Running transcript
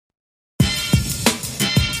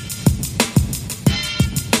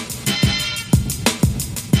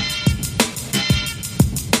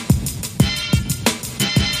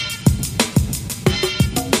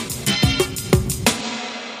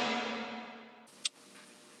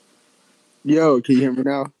Yo, can you hear me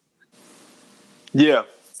now? Yeah,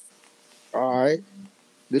 All right.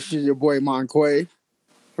 This is your boy Monquay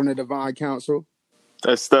from the Divine Council.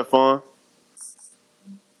 that's Stefan.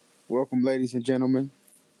 Welcome, ladies and gentlemen.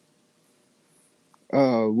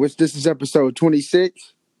 Which this is episode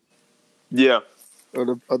 26 Yeah, of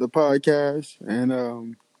the podcast,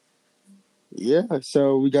 and yeah,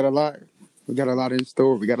 so we got a lot in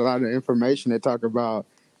store. We got a lot of information to talk about.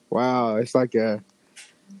 Wow, it's like it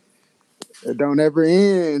don't ever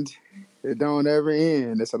end. It don't ever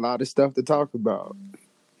end. It's a lot of stuff to talk about.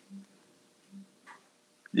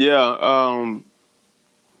 yeah.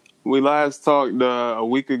 We last talked a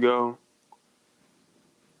week ago,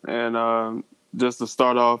 and just to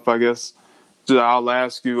start off, I guess I'll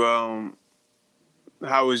ask you,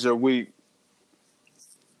 how was your week?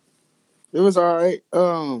 It was all right.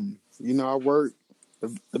 I worked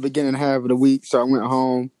the beginning half of the week, so I went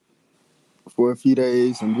home for a few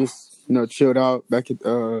days and just chilled out back at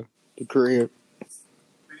the crib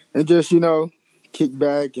and just kicked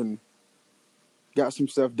back and got some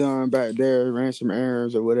stuff done back there, ran some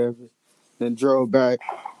errands or whatever. Then drove back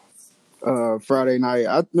Friday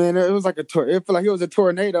night. Man, it was like it felt like it was a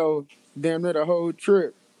tornado damn near the whole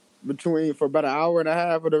trip between for about an hour and a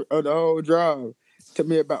half of the whole drive. Took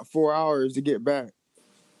me about 4 hours to get back,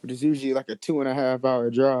 which is usually like a 2.5 hour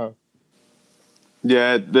drive.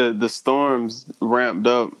 Yeah, the storms ramped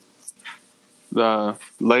up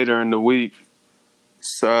later in the week,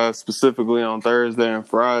 specifically on Thursday and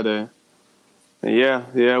Friday. And yeah,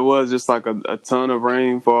 it was just like a ton of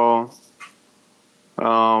rainfall.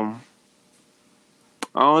 Um,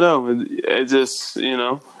 I don't know. It just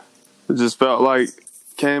it just felt like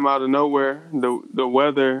came out of nowhere. The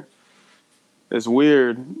weather is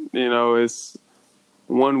weird. It's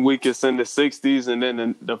one week it's in the 60s, and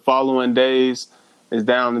then the following days is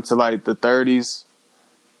down into like the 30s,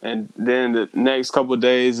 and then the next couple of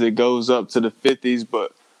days it goes up to the 50s.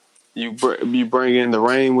 But you bring in the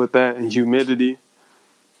rain with that and humidity,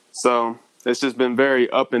 so it's just been very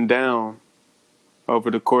up and down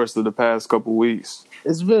over the course of the past couple weeks.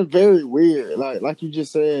 It's been very weird. Like you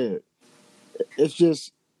just said, it's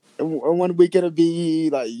just one week it'll be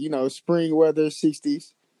like spring weather,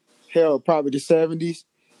 60s, hell probably the 70s,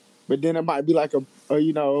 but then it might be like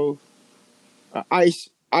a ice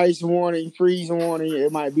warning, freeze warning.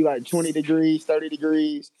 It might be like 20 degrees, 30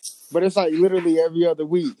 degrees, but it's like literally every other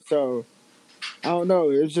week. So I don't know.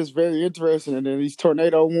 It's just very interesting. And then these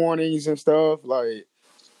tornado warnings and stuff. Like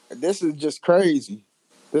this is just crazy.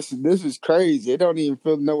 This is crazy. It don't even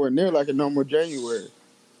feel nowhere near like a normal January.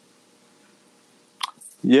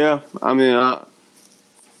 Yeah, I mean, I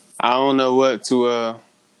don't know what to I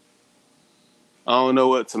don't know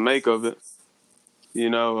what to make of it. You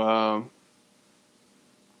know,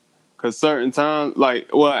 because certain times,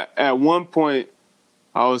 at one point,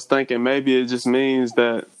 I was thinking maybe it just means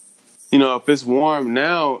that if it's warm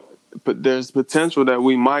now, but there's potential that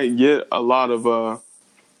we might get a lot of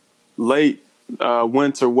late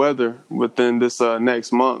winter weather within this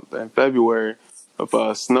next month in February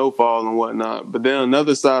of snowfall and whatnot. But then on the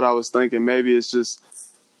other side, I was thinking maybe it's just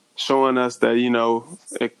showing us that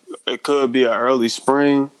it could be an early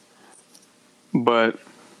spring, but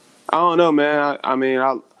I don't know, man. I mean,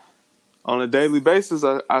 on a daily basis,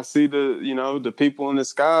 I see the people in the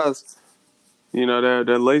skies.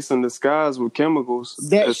 They're lacing the skies with chemicals.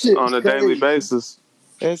 That It's shit is on a daily crazy. basis.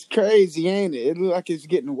 That's crazy, ain't it? It looks like it's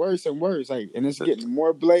getting worse and worse. Like, and it's getting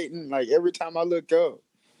more blatant. Like every time I look up,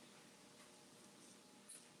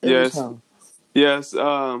 every Yes, time. yes.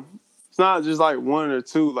 It's not just like one or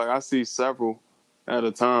two. Like I see several at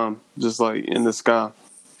a time, just like in the sky.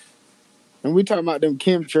 And we talking about them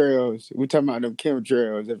chemtrails. We talking about them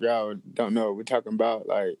chemtrails. If y'all don't know, we're talking about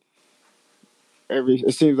like every.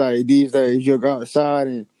 It seems like these days you'll go outside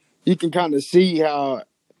and you can kind of see how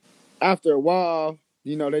after a while,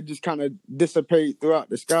 they just kind of dissipate throughout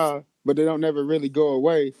the sky, but they don't never really go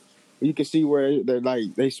away. You can see where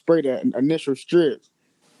they spray that initial strip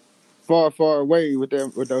far, far away with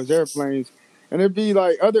those airplanes, and it'd be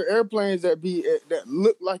like other airplanes that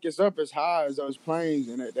look like it's up as high as those planes,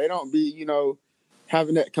 and they don't be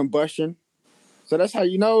having that combustion. So that's how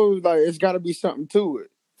like it's got to be something to it,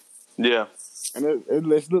 Yeah, and it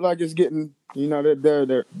look like it's getting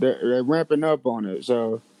they're ramping up on it.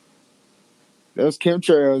 So those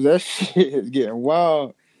chemtrails, that shit is getting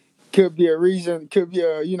wild. Could be a reason, could be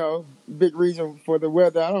a big reason for the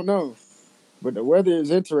weather. I don't know, but the weather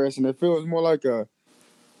is interesting. It feels more like a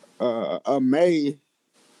May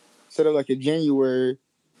instead of like a January,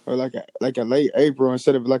 or like a late April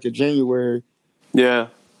instead of like a January. yeah,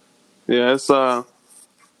 yeah.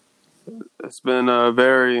 It's been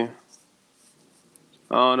very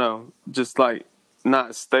I don't know, just like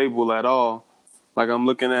not stable at all. Like I'm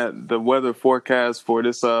looking at the weather forecast for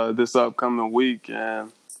this upcoming week,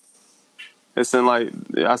 and it's in like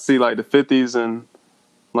I see like the 50s and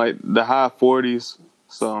like the high 40s.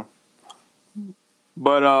 So,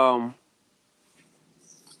 but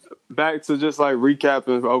back to just like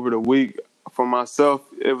recapping over the week for myself,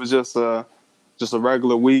 it was just a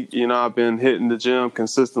regular week. You know, I've been hitting the gym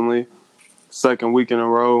consistently. Second week in a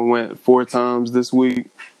row, went 4 times this week.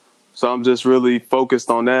 So I'm just really focused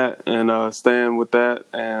on that and staying with that.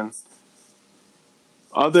 And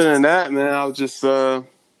other than that, man, I was just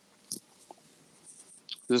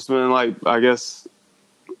been like, I guess,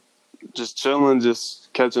 just chilling,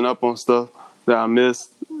 just catching up on stuff that I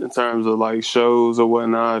missed in terms of like shows or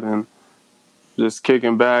whatnot, and just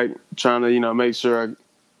kicking back, trying to make sure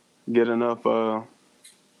get enough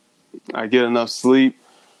I get enough sleep,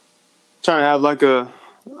 trying to have like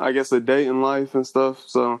I guess a date in life and stuff.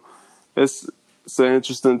 So it's an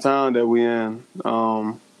interesting time that we in.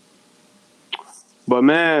 But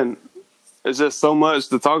man, it's just so much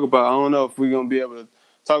to talk about. I don't know if we're gonna be able to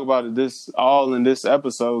talk about it this all in this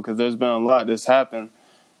episode because there's been a lot that's happened.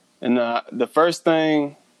 And the first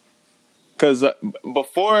thing, because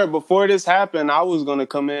before this happened, I was gonna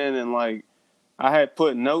come in and like I had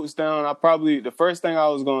put notes down. The first thing I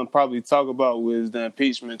was gonna probably talk about was the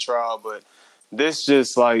impeachment trial, but this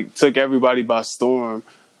just like took everybody by storm.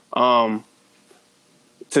 Um,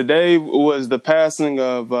 Today was the passing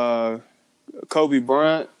of Kobe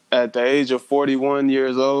Bryant at the age of 41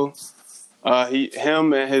 years old.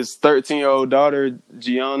 Him and his 13-year-old daughter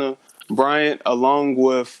Gianna Bryant, along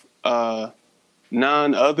with 9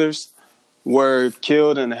 others, were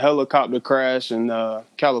killed in a helicopter crash in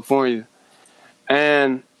California.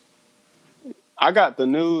 And I got the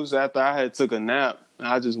news after I had took a nap.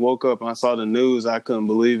 I just woke up and I saw the news. I couldn't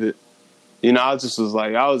believe it. I just was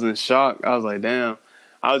like, I was in shock. I was like, damn.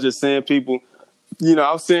 I was just seeing people, I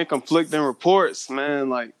was seeing conflicting reports, man.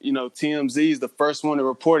 Like, TMZ is the first one to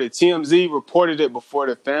report it. TMZ reported it before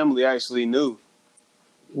the family actually knew.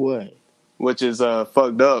 What? Which is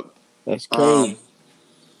fucked up. That's crazy.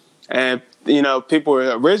 And, people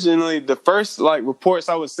were originally, the first, like, reports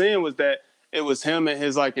I was seeing was that it was him and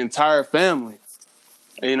his, like, entire family,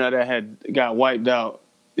 that had got wiped out,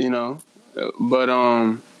 But,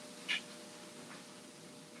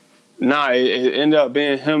 nah, it ended up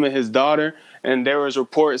being him and his daughter. And there was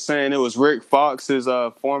reports saying it was Rick Fox, his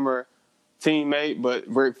former teammate, but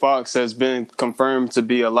Rick Fox has been confirmed to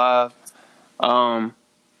be alive. And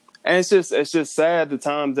it's just sad the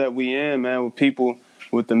times that we in, man, with people,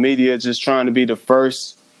 with the media just trying to be the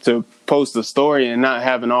first to post a story and not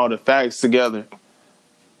having all the facts together.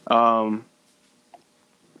 And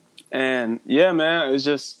yeah, man, it's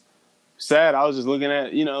just sad. I was just looking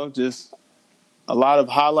at, just a lot of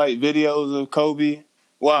highlight videos of Kobe.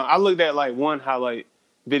 Well, I looked at like one highlight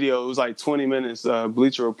video. It was like 20 minutes,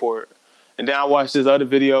 Bleacher Report. And then I watched this other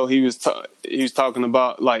video. He was talking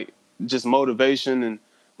about like just motivation and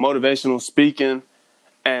motivational speaking.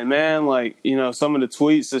 And man, like, some of the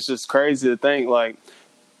tweets, it's just crazy to think like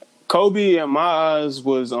Kobe in my eyes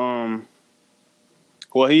was,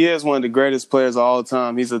 well, he is one of the greatest players of all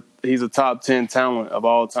time. He's a top 10 talent of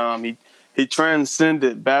all time. He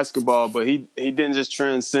transcended basketball, but he didn't just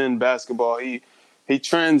transcend basketball. He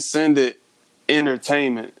transcended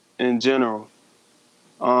entertainment in general.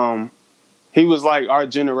 He was like our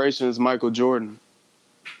generation's Michael Jordan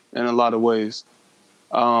in a lot of ways.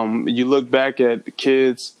 You look back at the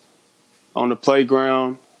kids on the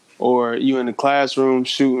playground or you in the classroom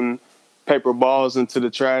shooting paper balls into the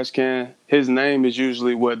trash can, his name is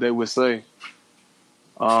usually what they would say.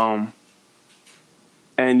 And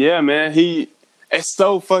yeah, man, it's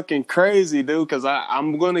so fucking crazy, dude, because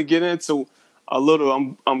I'm going to get into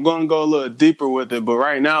I'm going to go a little deeper with it, but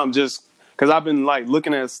right now I'm just, because I've been like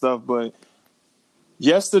looking at stuff, but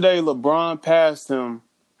yesterday LeBron passed him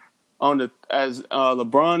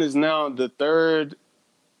LeBron is now the third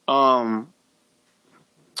on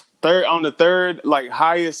the third like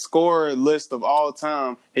highest scorer list of all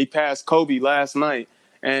time. He passed Kobe last night,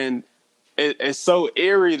 and it's so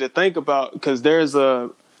eerie to think about because there's a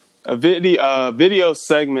video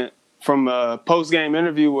segment from a post game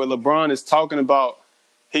interview where LeBron is talking about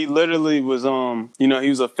he literally was he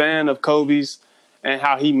was a fan of Kobe's and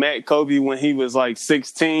how he met Kobe when he was like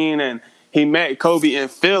 16, and he met Kobe in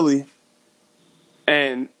Philly,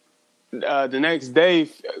 and the next day,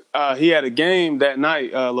 he had a game that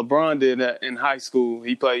night. LeBron did in high school.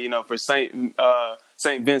 He played, for Saint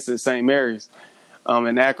Vincent St. Mary's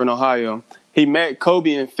in Akron, Ohio. He met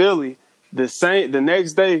Kobe in Philly. The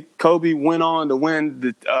next day, Kobe went on to win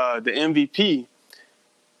the MVP.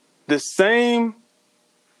 the same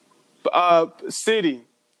city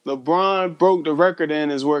LeBron broke the record in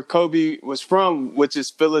is where Kobe was from, which is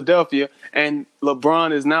Philadelphia, and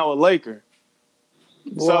LeBron is now a Laker.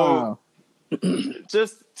 So Wow.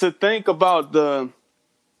 just to think about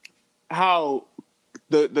how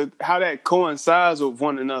how that coincides with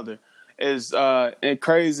one another is and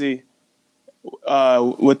crazy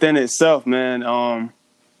within itself, man.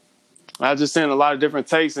 I just seen a lot of different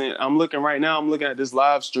takes, and I'm looking at this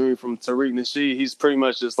live stream from Tariq Nasheed. He's pretty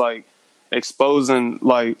much just like exposing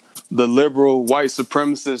like the liberal white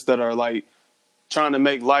supremacists that are like trying to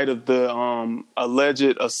make light of the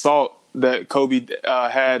alleged assault that Kobe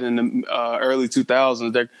had in the early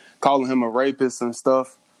 2000s. They're calling him a rapist and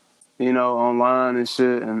stuff, online and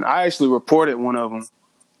shit. And I actually reported one of them.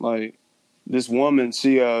 Like this woman,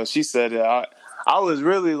 she said it. I was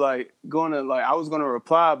really like I was gonna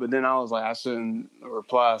reply, but then I was like I shouldn't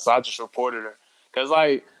reply, so I just reported her. Cause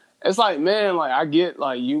like it's like, man, like I get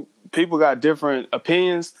like you people got different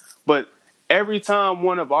opinions, but every time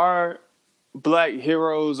one of our black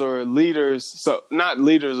heroes or leaders, so not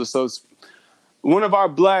leaders or so, one of our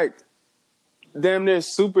black damn near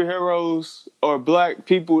superheroes or black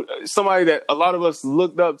people, somebody that a lot of us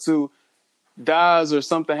looked up to, dies or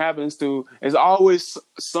something happens to, is always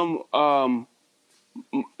some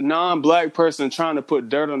non-black person trying to put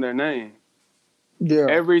dirt on their name. Yeah.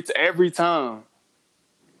 Every time,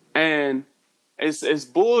 and it's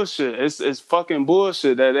bullshit. It's fucking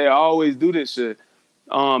bullshit that they always do this shit.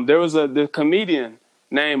 There was the comedian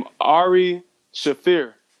named Ari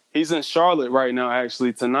Shafir. He's in Charlotte right now,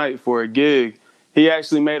 actually, tonight for a gig. He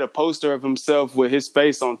actually made a poster of himself with his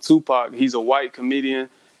face on Tupac. He's a white comedian,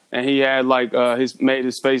 and he had like made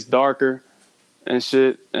his face darker and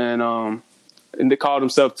shit, and they called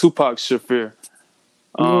himself Tupac Shafir.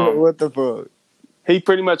 What the fuck? He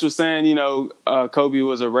pretty much was saying, Kobe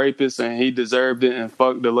was a rapist and he deserved it and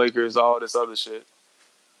fuck the Lakers, all this other shit.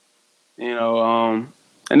 And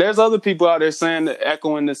there's other people out there saying that,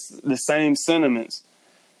 echoing the same sentiments.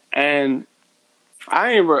 And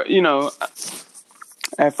I ain't,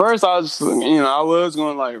 at first I was, I was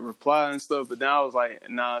going to like reply and stuff, but then I was like,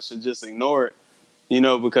 nah, I should just ignore it,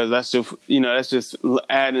 because that's just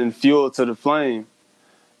adding fuel to the flame,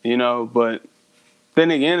 but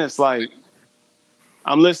then again, it's like,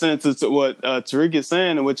 I'm listening to what Tariq is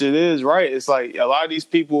saying, which it is right. It's like a lot of these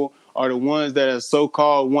people are the ones that are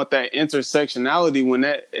so-called want that intersectionality when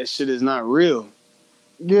that shit is not real.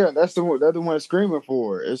 Yeah, that's the one screaming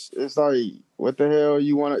for. It's like, what the hell,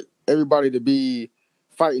 you want everybody to be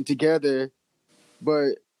fighting together,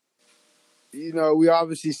 but we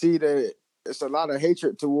obviously see that it's a lot of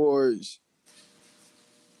hatred towards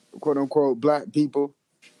quote unquote black people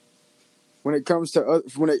when it comes to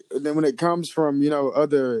when it comes from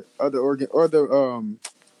other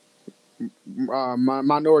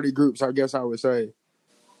minority groups, I guess I would say.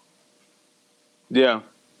 Yeah.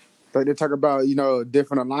 Like they talk about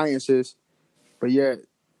different alliances, but yet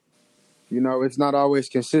it's not always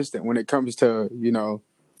consistent when it comes to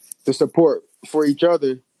the support for each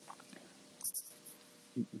other.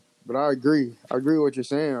 But I agree with what you're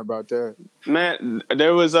saying about that. Man,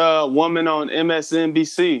 there was a woman on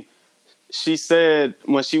MSNBC. She said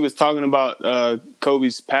when she was talking about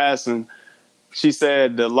Kobe's passing, she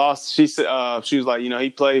said she was like, he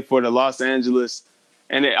played for the Los Angeles,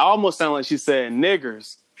 and it almost sounded like she said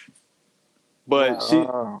niggers, but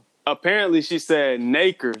apparently she said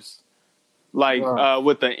nakers, like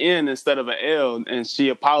with an N instead of an L, and she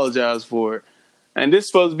apologized for it. And this is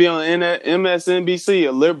supposed to be on MSNBC,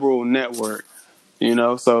 a liberal network,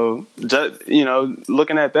 So just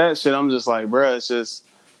looking at that shit, I'm just like, bruh, it's just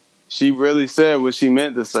she really said what she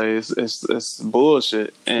meant to say. It's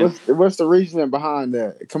bullshit. And what's the reasoning behind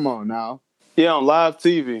that? Come on now. Yeah, on live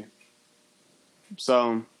TV.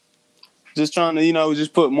 So just trying to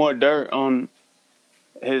just put more dirt on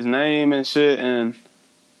his name and shit. And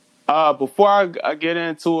before I get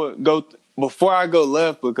into it, before I go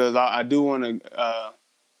left, because I do want to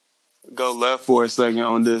go left for a second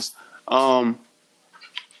on this.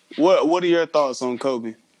 What are your thoughts on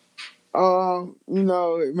Kobe? Man,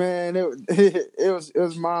 it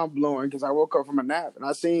was mind blowing because I woke up from a nap and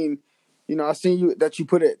I seen you that you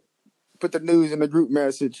put the news in the group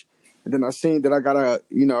message, and then I seen that I got a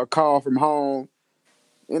call from home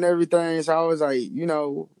and everything. So I was like,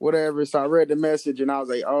 whatever. So I read the message and I was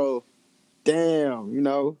like, oh,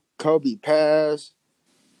 damn, Kobe passed.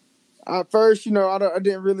 At first, I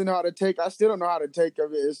didn't really know how to take. I still don't know how to take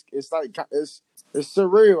of it. It's like it's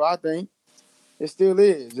surreal. I think it still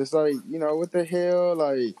is. It's like what the hell?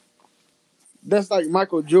 Like that's like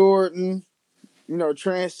Michael Jordan,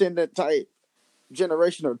 transcendent type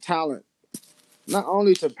generational talent, not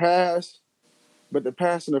only to pass, but to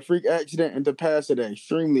pass in a freak accident and to pass at an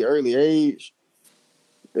extremely early age.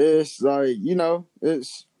 It's like,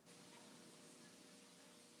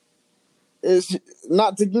 it's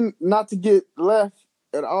not to get left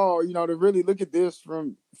at all. To really look at this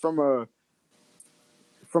from a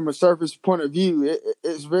surface point of view,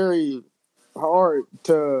 it's very hard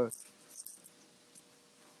to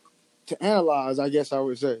analyze, I guess I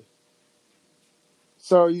would say.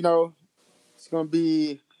 So, it's gonna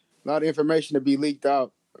be a lot of information to be leaked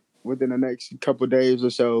out within the next couple of days or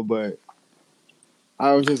so, but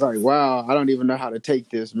I was just like, wow, I don't even know how to take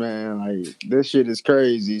this, man. Like, this shit is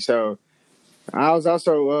crazy. So I was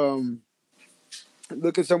also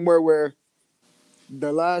looking somewhere where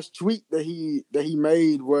the last tweet that he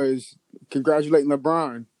made was congratulating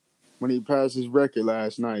LeBron when he passed his record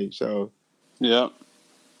last night. So Yeah.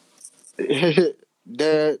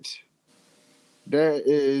 that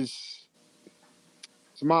is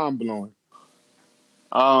it's mind blowing.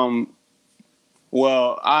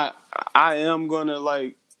 Well, I am gonna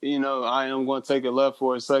I am gonna take it left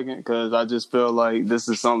for a second because I just feel like this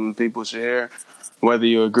is something people should hear, whether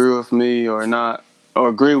you agree with me or not, or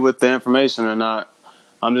agree with the information or not.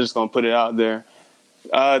 I'm just gonna put it out there.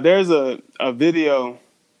 There's a video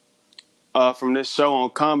from this show on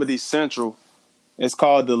Comedy Central. It's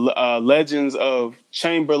called The Legends of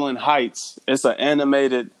Chamberlain Heights. It's an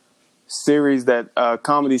animated series that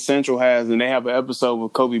Comedy Central has, and they have an episode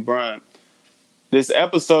with Kobe Bryant. This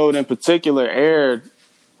episode in particular aired,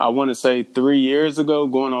 I want to say 3 years ago,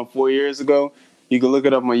 going on 4 years ago. You can look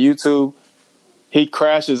it up on YouTube. He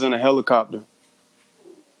crashes in a helicopter.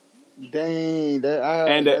 Dang,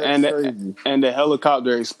 that's crazy. And the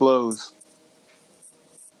helicopter explodes.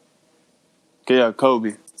 Yeah,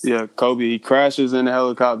 Kobe. Yeah, Kobe. He crashes in the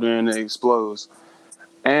helicopter and it explodes.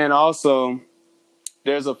 And also,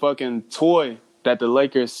 there's a fucking toy that the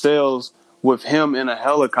Lakers sells with him in a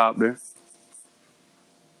helicopter.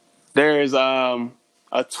 There's a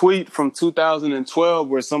tweet from 2012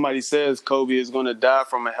 where somebody says Kobe is going to die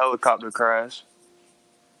from a helicopter crash.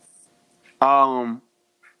 Now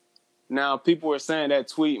people were saying that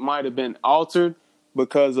tweet might have been altered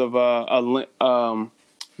because of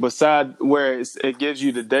beside where it gives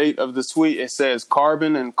you the date of the tweet, it says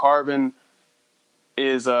Carbon, and Carbon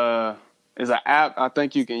is an app I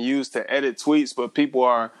think you can use to edit tweets, but people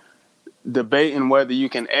are debating whether you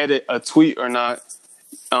can edit a tweet or not.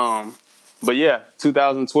 But yeah,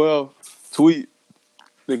 2012 tweet,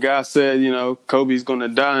 the guy said, Kobe's going to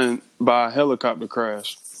die by a helicopter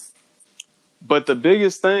crash. But the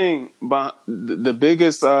biggest thing, the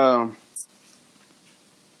biggest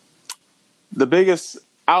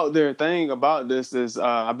out there thing about this is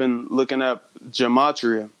I've been looking up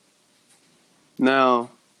gematria. Now,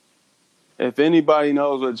 if anybody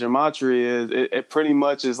knows what gematria is, it pretty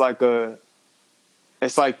much is a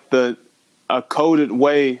coded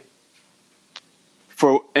way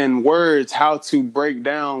for in words how to break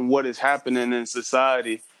down what is happening in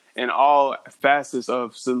society in all facets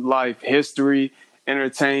of life, history,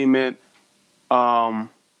 entertainment,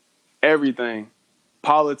 everything,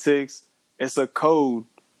 politics. It's a code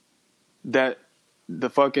that the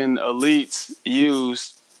fucking elites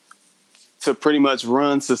use to pretty much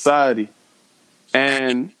run society.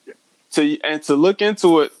 And to look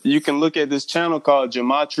into it, you can look at this channel called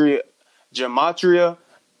Gematria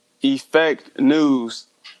Effect News.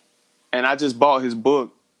 And I just bought his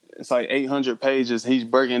book. It's like 800 pages. He's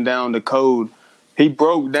breaking down the code. He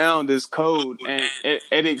broke down this code, and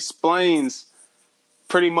it explains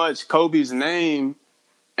pretty much Kobe's name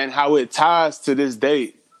and how it ties to this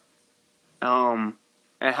date. And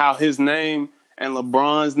how his name and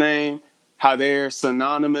LeBron's name, how they're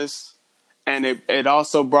synonymous. And it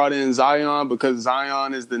also brought in Zion because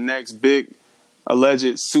Zion is the next big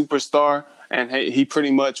alleged superstar. And he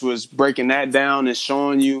pretty much was breaking that down and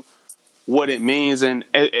showing you what it means. And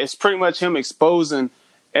it's pretty much him exposing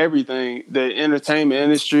everything, the entertainment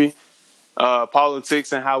industry,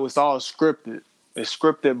 politics, and how it's all scripted. It's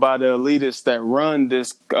scripted by the elitists that run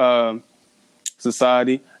this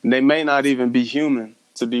society. And they may not even be human,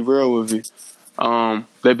 to be real with you.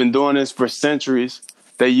 They've been doing this for centuries.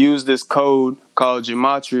 They use this code called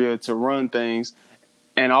gematria to run things.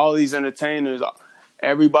 And all these entertainers,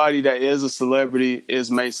 everybody that is a celebrity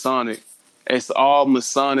is Masonic. It's all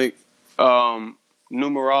Masonic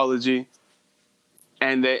numerology.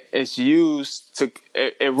 And it's used to,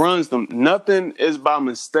 it runs them. Nothing is by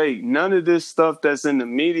mistake. None of this stuff that's in the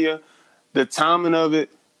media, the timing of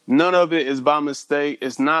it, none of it is by mistake.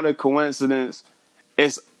 It's not a coincidence.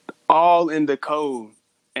 It's all in the code.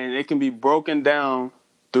 And it can be broken down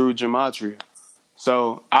through gematria.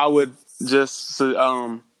 So I would just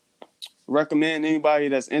recommend anybody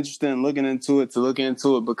that's interested in looking into it to look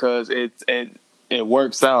into it because it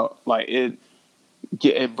works out. Like it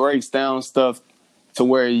breaks down stuff to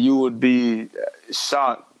where you would be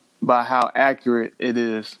shocked by how accurate it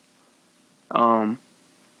is. Um,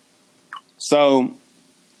 so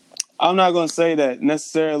I'm not going to say that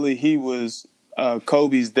necessarily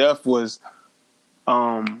Kobe's death was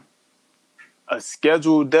um, a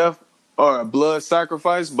scheduled death or a blood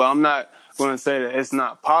sacrifice, but I'm not going to say that it's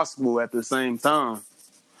not possible at the same time.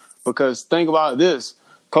 Because think about this,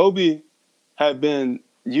 Kobe had been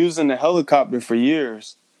using the helicopter for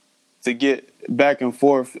years to get back and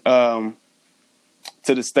forth to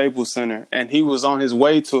the Staples Center, and he was on his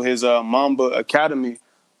way to his Mamba Academy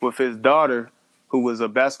with his daughter, who was a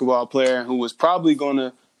basketball player, who was probably going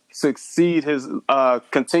to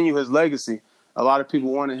continue his legacy. A lot of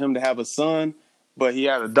people wanted him to have a son, but he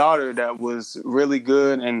had a daughter that was really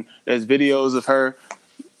good, and there's videos of her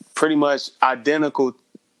pretty much identical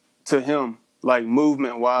to him, like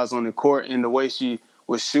movement wise on the court, and the way she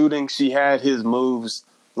was shooting, she had his moves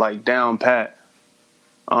like down pat.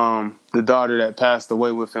 The daughter that passed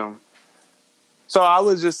away with him. So I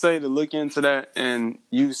would just say to look into that, and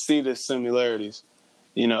you see the similarities.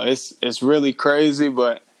 You know, it's really crazy,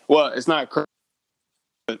 but well, it's not crazy.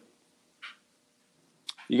 But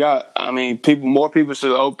more people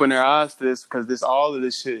should open their eyes to this because all of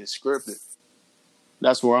this shit is scripted.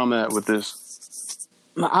 That's where I'm at with this.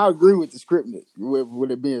 I agree with the scripted,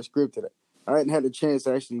 with it being scripted. I hadn't had a chance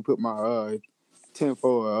to actually put my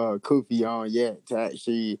tenfold Kofi on yet to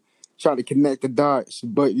actually try to connect the dots.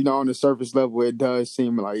 But, on the surface level, it does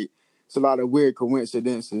seem like it's a lot of weird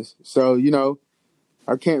coincidences. So,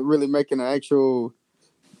 I can't really make an actual,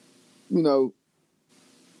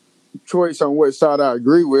 choice on what side I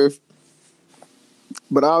agree with.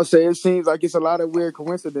 But I'll say it seems like it's a lot of weird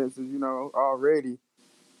coincidences, already.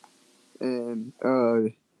 And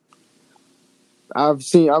I've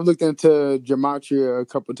looked into gematria a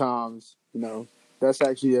couple times. That's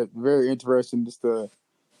actually very interesting. Just the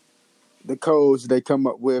codes they come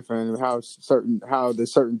up with and how the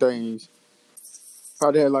certain things,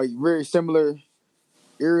 how they're like very similar,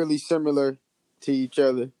 eerily similar to each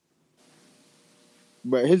other.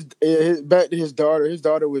 But back to his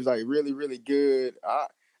daughter was like really really good.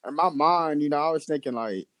 In my mind, I was thinking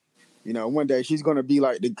like, one day she's gonna be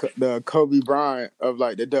like the Kobe Bryant of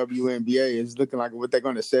like the WNBA. It's looking like what they're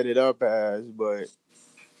gonna set it up as, but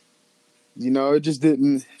it just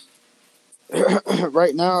didn't.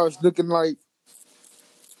 Right now, it's looking like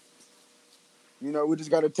we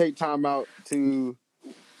just got to take time out to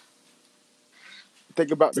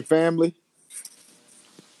think about the family.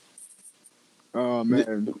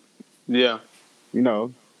 And Yeah,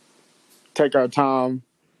 take our time,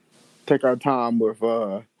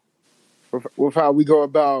 with how we go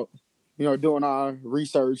about, doing our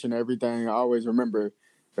research and everything. I always remember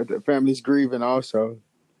that the family's grieving also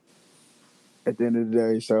at the end of the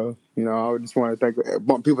day. So, I just want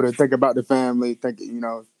people to think about the family,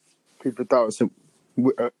 people thoughts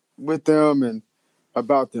with them and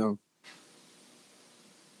about them.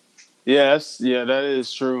 that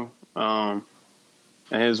is true.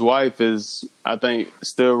 And his wife is, I think,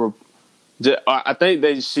 still. I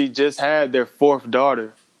think she just had their fourth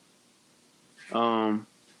daughter. Um,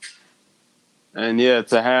 and yeah,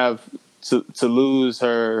 to lose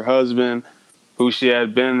her husband, who she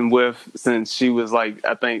had been with since she was like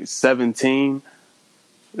I think 17,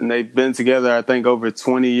 and they've been together I think over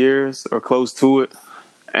 20 years or close to it,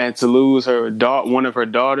 and to lose one of her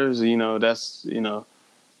daughters, that's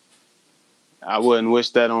I wouldn't wish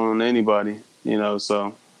that on anybody,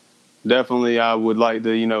 so definitely I would like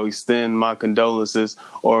to extend my condolences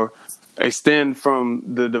or extend from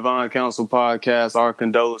the Divine Council podcast our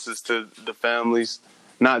condolences to the families,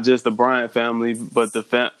 not just the Bryant family, but to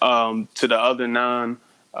the other 9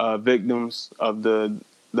 victims of the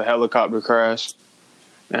helicopter crash.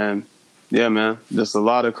 And yeah, man, just a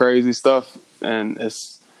lot of crazy stuff, and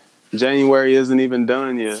January isn't even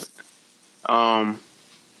done yet. I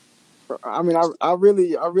mean, I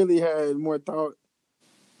really had more thought,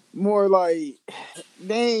 more like,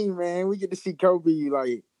 dang man, we get to see Kobe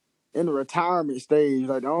like in the retirement stage.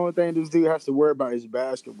 Like the only thing this dude has to worry about is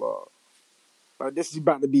basketball. Like this is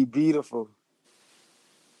about to be beautiful.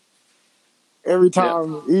 Every Yeah,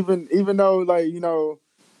 time, even though like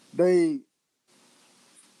they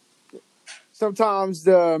sometimes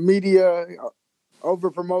the media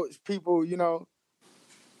over promotes people.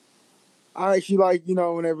 I actually like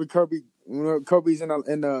whenever Kobe's in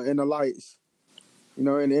the lights. In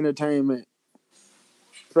the entertainment,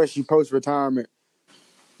 especially post retirement.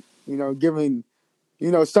 Giving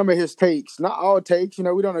some of his takes, not all takes.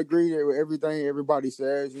 We don't agree with everything everybody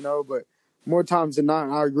says. But more times than not,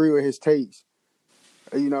 I agree with his takes.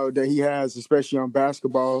 That he has, especially on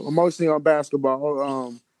basketball, mostly on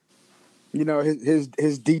basketball.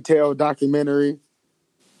 His detailed documentary.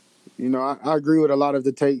 I agree with a lot of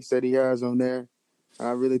the takes that he has on there.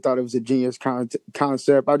 I really thought it was a genius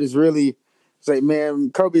concept. I just really say, man,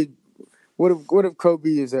 Kobe. What if Kobe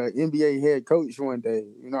is an NBA head coach one day?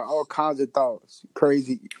 All kinds of thoughts,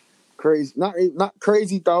 crazy, not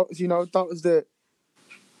crazy thoughts. Thoughts that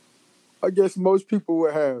I guess most people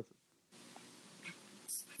would have.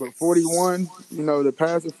 But 41, the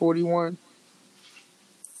pass of 41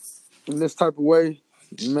 in this type of way,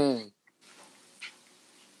 man.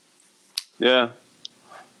 Yeah,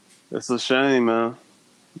 it's a shame, man.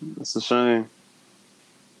 It's a shame.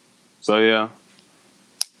 So yeah,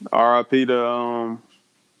 R.I.P. to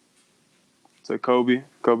Kobe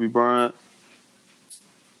Bryant.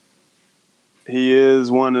 He is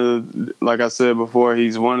one of, like I said before,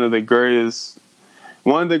 he's one of the greatest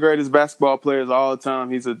basketball players of all time.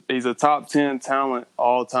 He's a top 10 talent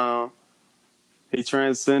all time. He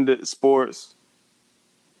transcended sports.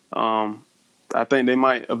 I think they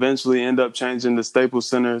might eventually end up changing the Staples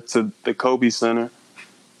Center to the Kobe Center.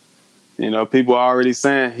 People are already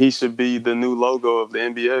saying he should be the new logo of the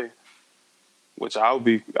NBA, which I would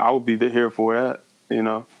be here for that.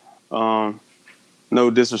 No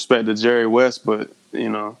disrespect to Jerry West, but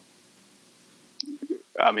I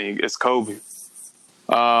mean, it's Kobe.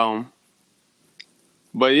 But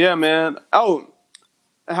yeah, man. Oh,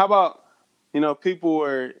 how about people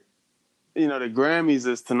were the Grammys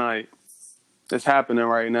is tonight. It's happening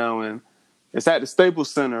right now, and it's at the Staples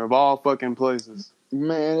Center of all fucking places.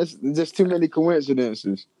 Man, it's just too many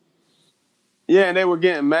coincidences. Yeah, and they were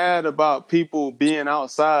getting mad about people being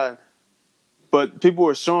outside, but people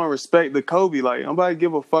were showing respect to Kobe. Like, nobody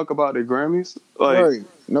give a fuck about the Grammys. Like, Right.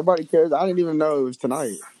 Nobody cares. I didn't even know it was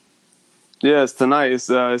tonight. yeah, it's tonight. It's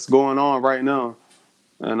going on right now,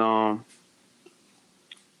 and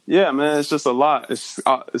yeah, man, it's just a lot.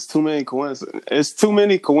 It's too many coincidences. It's too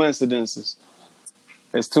many coincidences.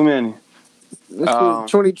 It's too many. This shit,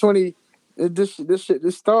 2020. This shit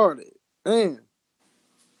just started. Man.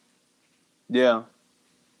 Yeah.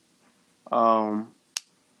 But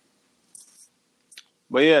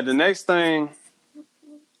yeah, the next thing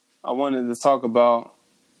I wanted to talk about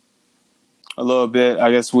a little bit,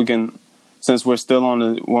 I guess we can, since we're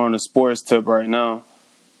on the sports tip right now,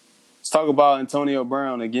 let's talk about Antonio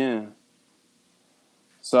Brown again.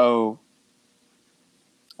 So,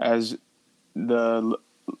 as the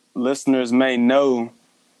listeners may know,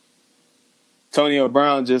 Antonio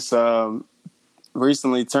Brown just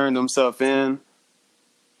recently turned himself in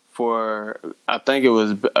for, I think it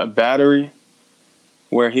was a battery,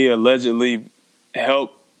 where he allegedly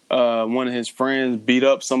helped one of his friends beat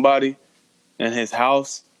up somebody in his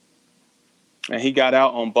house, and he got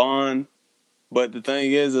out on bond. But the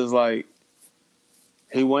thing is like,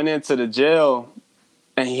 he went into the jail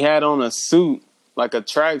and he had on a suit, like a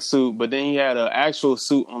track suit, but then he had an actual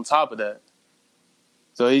suit on top of that.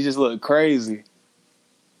 So he just looked crazy.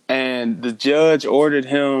 And the judge ordered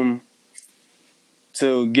him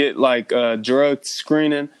to get like drug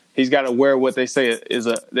screening. He's got to wear what they say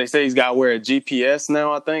they say he's got to wear a GPS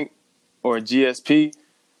now, I think, or a GSP.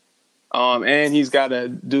 And he's got to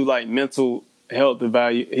do like mental health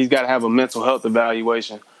he's got to have a mental health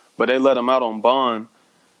evaluation, but they let him out on bond.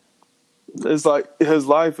 It's like his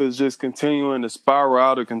life is just continuing to spiral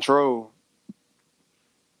out of control.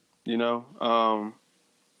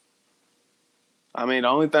 I mean, the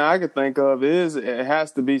only thing I could think of is it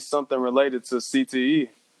has to be something related to CTE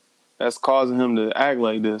that's causing him to act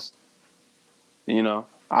like this. I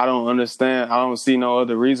don't understand. I don't see no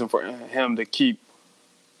other reason for him to keep,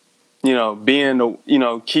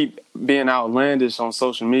 keep being outlandish on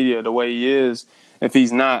social media the way he is, if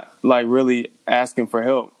he's not like really asking for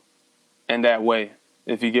help in that way,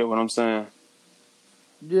 if you get what I'm saying.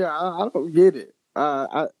 Yeah, I don't get it.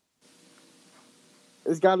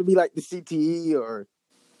 It's got to be like the CTE, or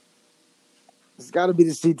it's got to be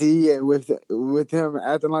the CTE with him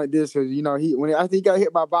acting like this, because after he got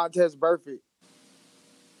hit by Vontaze Burfict,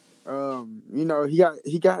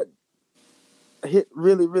 he got hit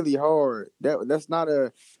really really hard. That's not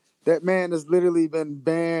a that man has literally been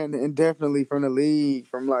banned indefinitely from the league,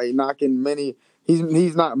 from like knocking many.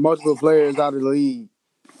 He's knocked multiple players out of the league,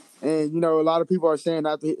 and a lot of people are saying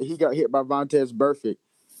after he got hit by Vontaze Burfict,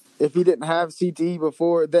 if he didn't have CTE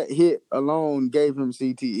before, that hit alone gave him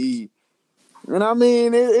CTE. And I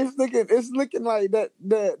mean, it's looking like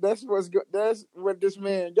that's what this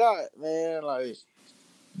man got, man. Like,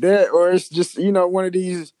 That, or it's just one of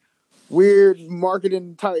these weird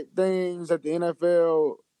marketing type things that the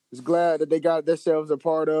NFL is glad that they got themselves a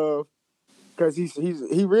part of, because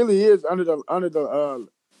he really is under the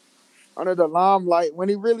limelight when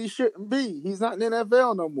he really shouldn't be. He's not in the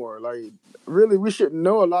NFL no more. Like, really, we shouldn't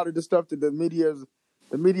know a lot of the stuff that the media's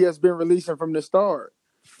been releasing from the start.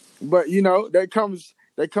 But that comes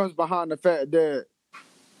behind the fact that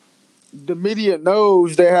the media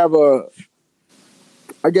knows they have a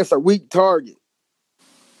weak target.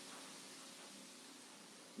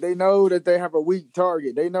 They know that they have a weak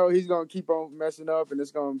target. They know he's gonna keep on messing up, and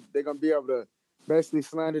they're gonna be able to basically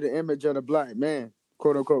slander the image of the black man,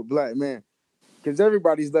 quote unquote black man, because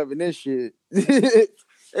everybody's loving this shit.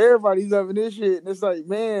 Everybody's loving this shit, and it's like,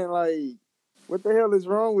 man, like, what the hell is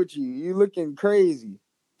wrong with you? You looking crazy.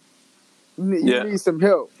 You Yeah, need some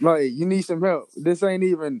help. Like, you need some help. This ain't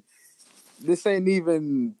even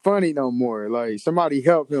funny no more. Like, somebody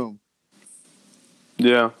help him.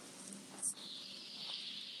 yeah.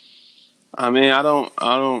 I mean, I don't.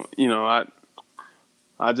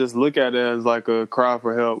 I just look at it as like a cry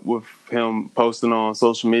for help with him posting on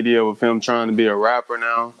social media, with him trying to be a rapper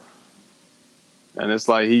now, and it's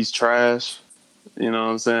like he's trash. You know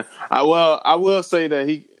what I'm saying? I will say that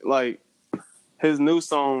he like his new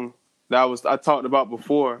song that I talked about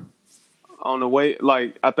before, on the way,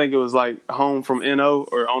 like I think it was like home from NO,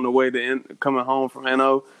 or on the way to coming home from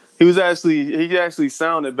NO. He actually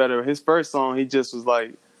sounded better. His first song, he just was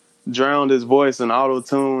like drowned his voice in auto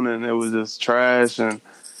tune, and it was just trash. And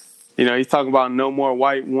he's talking about no more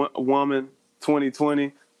white woman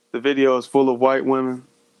 2020. The video is full of white women.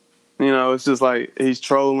 It's just like he's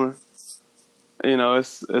trolling.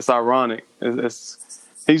 It's ironic.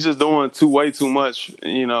 He's just doing way too much.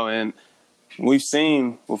 And we've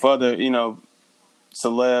seen with other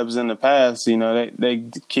celebs in the past. They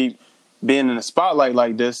keep being in the spotlight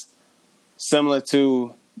like this. Similar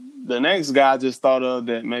to the next guy I just thought of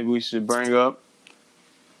that maybe we should bring up.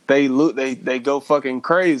 They go fucking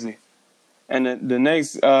crazy. And the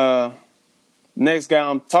next guy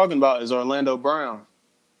I'm talking about is Orlando Brown.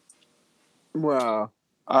 Wow.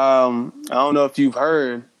 I don't know if you've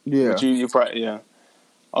heard, but Yeah. you probably, yeah.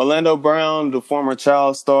 Orlando Brown, the former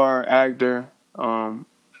child star, actor,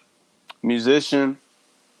 musician.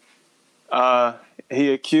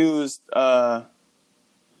 He accused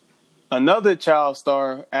another child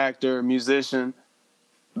star, actor, musician,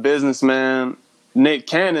 businessman, Nick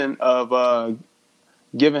Cannon, of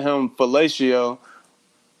giving him fellatio,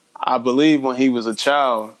 I believe, when he was a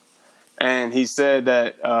child. And he said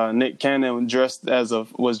that Nick Cannon was dressed as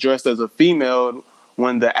a female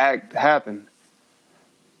when the act happened.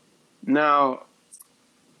 Now,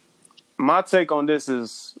 my take on this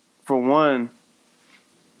is, for one,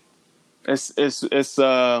 it's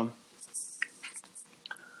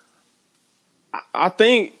I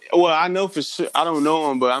think, well, I know for sure, I don't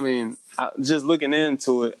know him, but I mean, just looking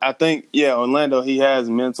into it, I think, yeah, Orlando, he has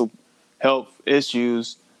mental health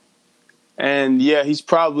issues. And yeah, he's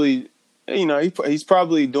probably, he's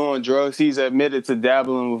probably doing drugs. He's admitted to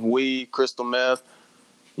dabbling with weed, crystal meth,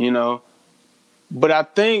 you know. But I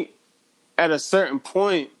think at a certain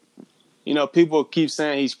point, people keep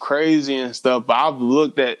saying he's crazy and stuff, but I've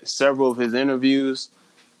looked at several of his interviews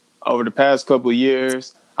over the past couple of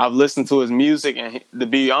years. I've listened to his music, and to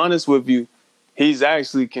be honest with you, he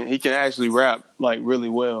can actually rap like really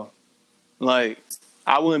well. Like,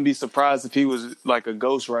 I wouldn't be surprised if he was like a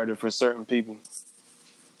ghostwriter for certain people.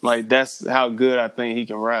 Like, that's how good I think he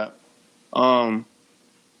can rap. I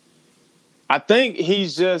think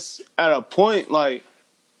he's just at a point, like,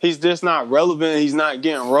 he's just not relevant. He's not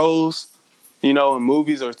getting roles, in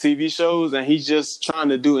movies or TV shows, and he's just trying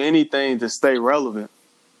to do anything to stay relevant.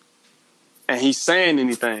 And he's saying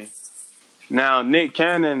anything. Now, Nick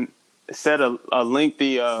Cannon said had a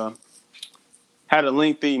lengthy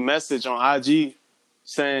message on IG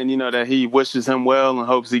saying, that he wishes him well and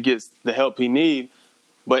hopes he gets the help he needs.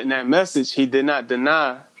 But in that message, he did not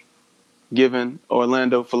deny giving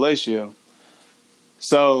Orlando fellatio.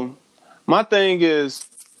 So my thing is,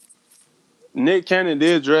 Nick Cannon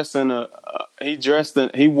did dress in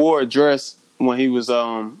he wore a dress when he was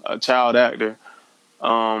a child actor.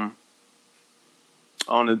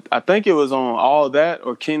 I think it was on All That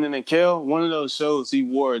or Kenan and Kel, one of those shows. He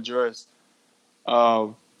wore a dress.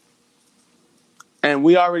 And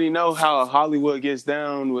we already know how Hollywood gets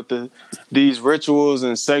down with these rituals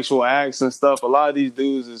and sexual acts and stuff. A lot of these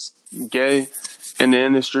dudes is gay in the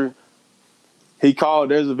industry.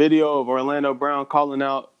 There's a video of Orlando Brown calling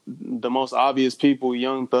out the most obvious people: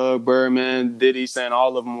 Young Thug, Birdman, Diddy, saying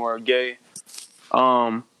all of them were gay.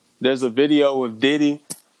 There's a video of Diddy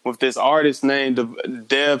with this artist named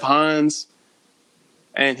Dev Hynes,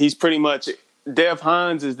 and he's pretty much Dev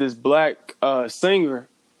Hynes is this black singer.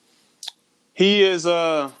 He is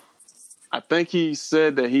I think he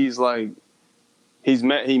said that he's like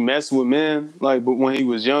he messed with men like but when he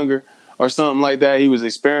was younger or something like that. He was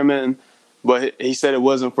experimenting, but he said it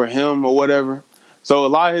wasn't for him or whatever. So a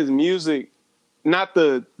lot of his music, not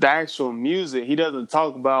the actual music, he doesn't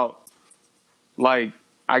talk about like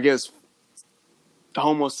I guess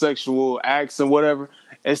homosexual acts and whatever.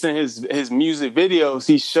 It's in his music videos.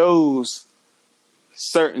 He shows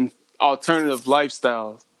certain alternative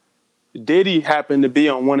lifestyles. Diddy happened to be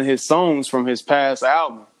on one of his songs from his past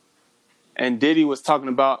album. And Diddy was talking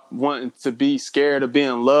about wanting to be scared of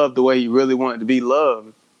being loved the way he really wanted to be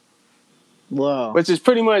loved. Wow. Which is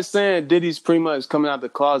pretty much saying Diddy's pretty much coming out the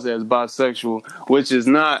closet as bisexual, which is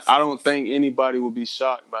not, I don't think anybody will be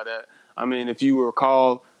shocked by that. I mean, if you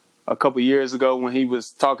recall a couple years ago when he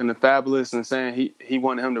was talking to Fabulous and saying he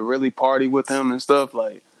wanted him to really party with him and stuff,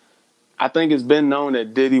 like, I think it's been known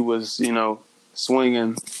that Diddy was,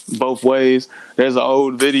 swinging both ways. There's an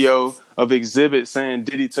old video of Exhibit saying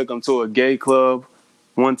Diddy took him to a gay club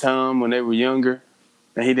one time when they were younger,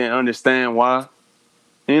 and he didn't understand why.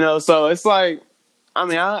 So it's like, I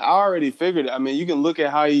mean, I already figured it. I mean, you can look at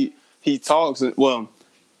how he talks. Well,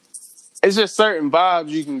 it's just certain vibes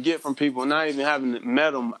you can get from people, not even having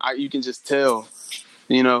met them. You can just tell,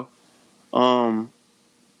 you know.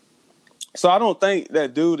 So I don't think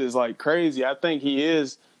that dude is like crazy. I think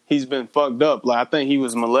he's been fucked up. Like, I think he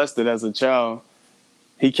was molested as a child.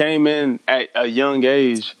 He came in at a young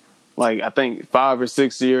age, like I think 5 or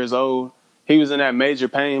 6 years old. He was in that Major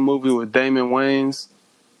Payne movie with Damon Wayans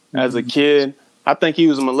as a kid. I think he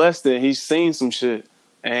was molested. He's seen some shit.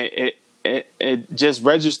 And it just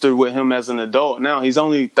registered with him as an adult. Now he's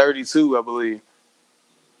only 32, I believe.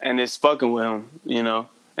 And it's fucking with him,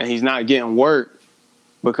 And he's not getting work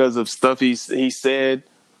because of stuff he said.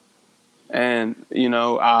 And,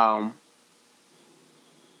 I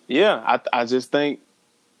just think,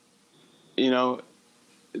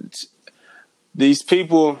 these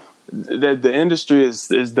people, that the industry is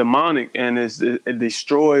demonic, and it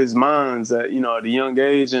destroys minds at a young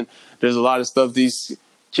age, and there's a lot of stuff these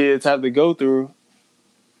kids have to go through,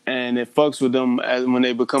 and it fucks with them when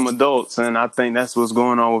they become adults, and I think that's what's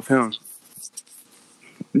going on with him.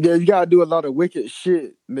 Yeah, you gotta do a lot of wicked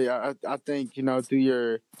shit. I think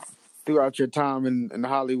throughout your time in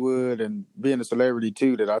Hollywood and being a celebrity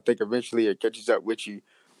too, that I think eventually it catches up with you,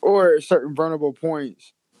 or at certain vulnerable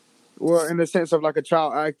points. Well, in the sense of like a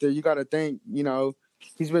child actor, you got to think,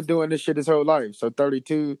 he's been doing this shit his whole life. So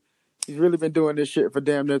 32, he's really been doing this shit for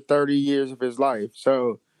damn near 30 years of his life.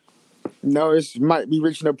 So, it might be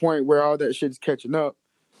reaching a point where all that shit's catching up.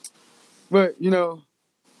 But,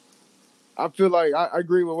 I feel like I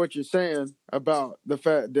agree with what you're saying about the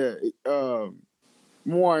fact that,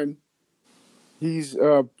 one, he's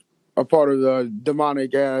a part of the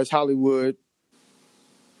demonic ass Hollywood.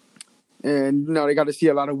 And, they got to see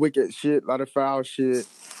a lot of wicked shit, a lot of foul shit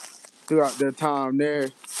throughout their time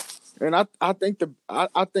there. And I think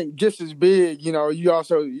I think just as big,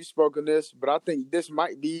 you spoke on this, but I think this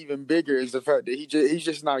might be even bigger is the fact that he's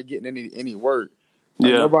just not getting any work.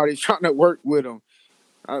 Like, nobody's trying to work with him.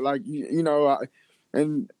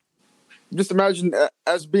 And just imagine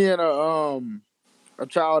as being a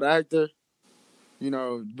child actor,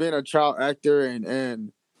 being a child actor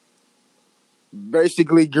and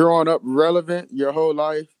basically growing up relevant your whole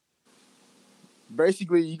life.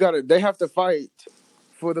 Basically, they have to fight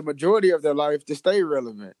for the majority of their life to stay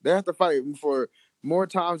relevant. They have to fight for more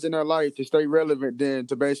times in their life to stay relevant than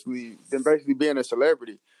basically being a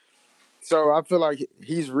celebrity. So I feel like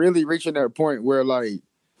he's really reaching that point where, like,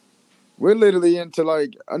 we're literally into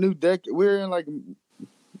like a new decade. We're in like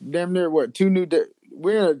damn near we're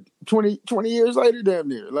in 20 years later, damn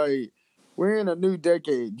near. Like, we're in a new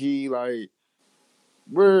decade, G. Like,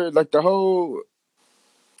 we're like the whole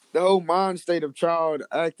mind state of child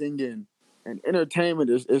acting and entertainment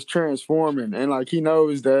is transforming, and like he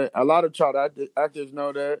knows that. A lot of child actors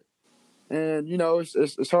know that, and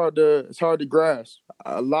it's hard to grasp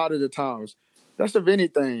a lot of the times. That's of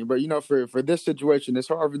anything, but for this situation, it's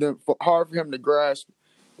hard for him to grasp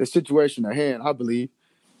the situation at hand. I believe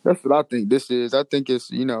that's what I think this is. I think it's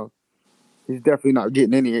he's definitely not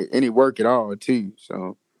getting any work at all too.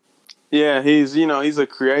 So. Yeah, he's a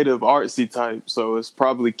creative, artsy type, so it's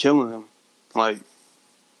probably killing him, like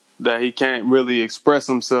that he can't really express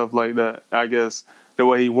himself like that, I guess, the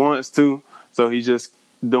way he wants to. So he's just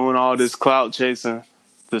doing all this clout chasing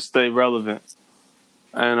to stay relevant,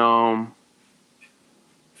 and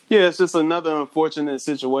it's just another unfortunate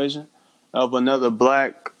situation of another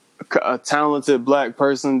black a talented black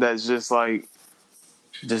person that's just like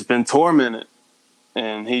just been tormented,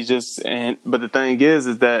 and but the thing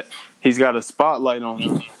is that he's got a spotlight on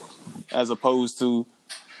him as opposed to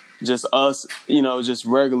just us, just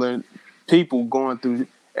regular people going through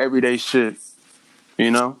everyday shit,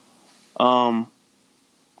 you know. Um,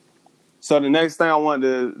 so the next thing I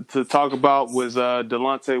wanted to talk about was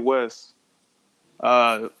Delonte West.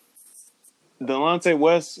 Uh, Delonte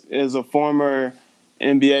West is a former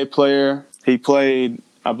NBA player. He played,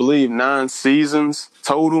 I believe, 9 seasons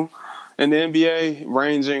total in the NBA,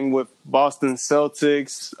 ranging with Boston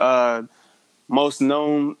Celtics,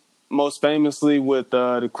 most famously with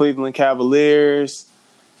the Cleveland Cavaliers.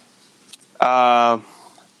 I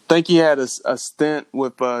think he had a stint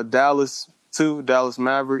with Dallas too, Dallas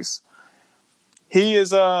Mavericks. He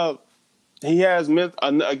is he has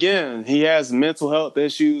he has mental health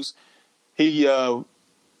issues. He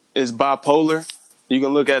is bipolar. You can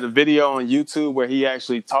look at a video on YouTube where he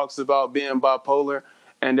actually talks about being bipolar.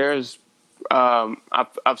 And there's,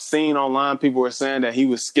 I've seen online people were saying that he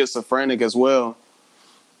was schizophrenic as well.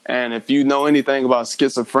 And if you know anything about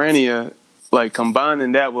schizophrenia, like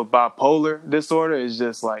combining that with bipolar disorder is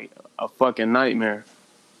just like a fucking nightmare.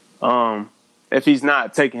 If he's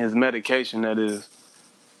not taking his medication, that is.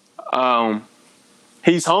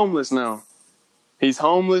 He's homeless now. He's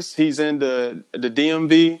homeless. He's in the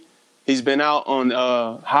DMV. He's been out on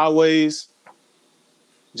highways,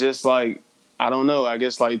 just like, I don't know, I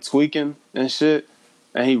guess like tweaking and shit.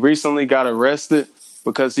 And he recently got arrested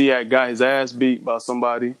because he had got his ass beat by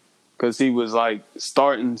somebody because he was like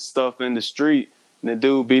starting stuff in the street and the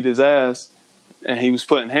dude beat his ass and he was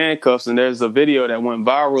put in handcuffs. And there's a video that went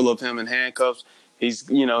viral of him in handcuffs. He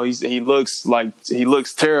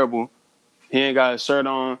looks terrible. He ain't got his shirt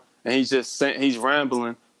on, and he's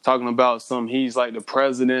rambling, talking about he's like the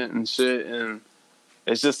president and shit, and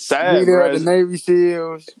it's just sad, Leader bro. of the Navy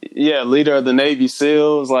SEALs. Yeah, leader of the Navy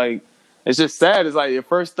SEALs. Like, it's just sad. It's like your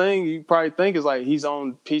first thing you probably think is like he's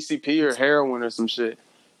on PCP or heroin or some shit.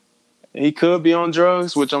 He could be on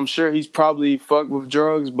drugs, which I'm sure he's probably fucked with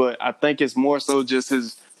drugs, but I think it's more so just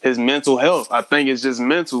his mental health. I think it's just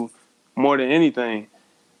mental more than anything.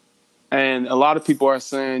 And a lot of people are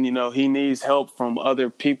saying, he needs help from other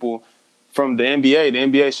people from the NBA. The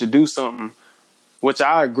NBA should do something, which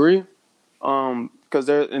I agree. But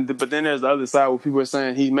then there's the other side where people are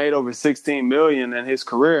saying he made over $16 million in his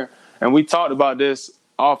career. And we talked about this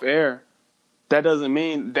off air. That doesn't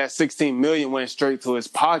mean that $16 million went straight to his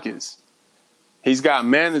pockets. He's got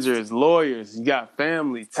managers, lawyers, he got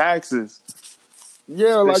family, taxes.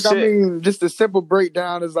 Yeah, like I mean, just a simple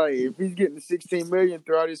breakdown is like if he's getting $16 million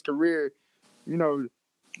throughout his career,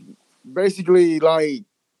 basically like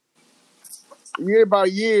year by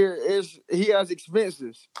year he has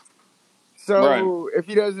expenses. So right. if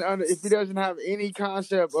he doesn't have any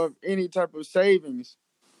concept of any type of savings,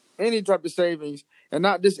 and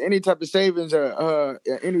not just any type of savings or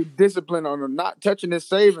any discipline on not touching his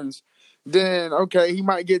savings, then okay, he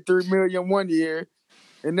might get $3 million one year.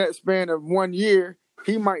 In that span of 1 year,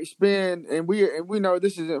 he might spend, and we know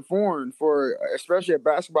this isn't foreign for especially a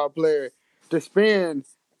basketball player to spend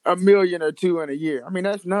 $1 million or $2 million in a year. I mean,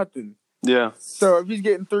 that's nothing. Yeah. So if he's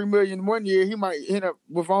getting $3 million 1 year, he might end up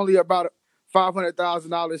with only about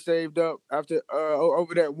 $500,000 saved up after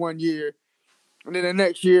over that 1 year, and then the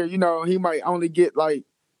next year, he might only get like,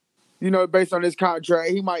 based on his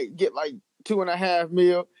contract, he might get like $2.5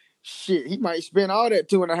 million. Shit, he might spend all that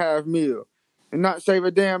 $2.5 million. And not save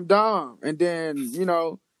a damn dime. And then,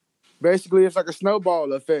 basically it's like a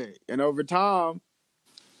snowball effect. And over time,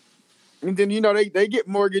 and then, they get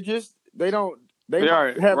mortgages. They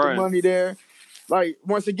might have the money there. Like,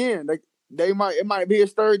 once again, it might be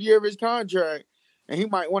his third year of his contract. And he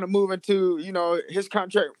might want to move into, his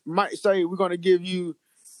contract might say, we're going to give you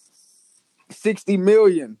 $60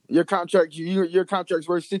 million. Your contract's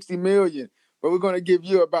worth $60 million. But we're going to give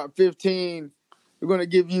you about 15. We're gonna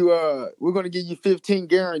give you 15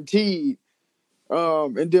 guaranteed,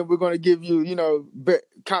 and then we're gonna give you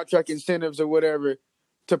contract incentives or whatever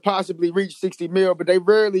to possibly reach 60 mil. But they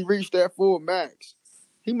rarely reach that full max.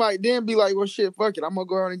 He might then be like, well, shit, fuck it, I'm gonna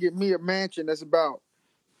go out and get me a mansion that's about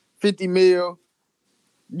 50 mil.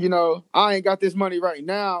 I ain't got this money right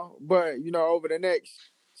now, but over the next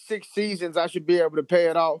 6 seasons, I should be able to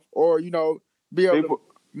pay it off, or be able to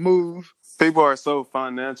move. People are so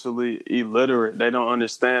financially illiterate. They don't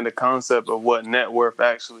understand the concept of what net worth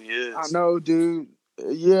actually is. I know, dude.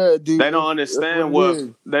 Yeah, dude. They don't understand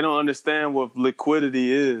what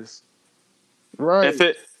liquidity is.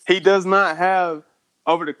 Right. He does not have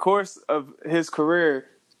over the course of his career,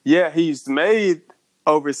 yeah, he's made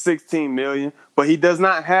over 16 million, but he does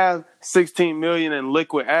not have 16 million in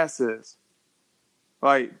liquid assets.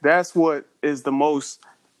 Like that's what is the most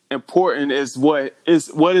important is what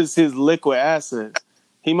is his liquid assets.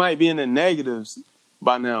 He might be in the negatives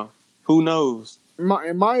by now. Who knows? In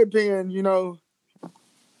my opinion,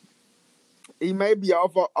 he may be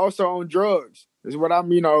also on drugs. Is what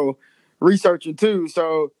I'm, researching too.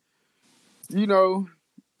 So, you know,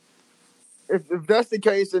 if that's the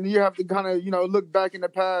case, then you have to kind of, look back in the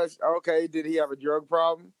past. Okay, did he have a drug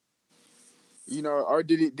problem? Or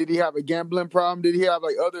did he have a gambling problem? Did he have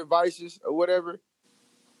like other vices or whatever?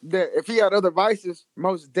 That if he had other vices,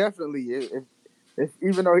 most definitely. If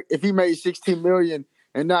even though if he made 16 million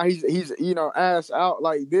and now he's ass out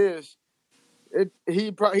like this,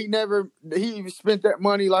 he spent that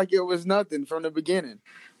money like it was nothing from the beginning,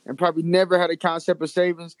 and probably never had a concept of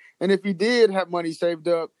savings. And if he did have money saved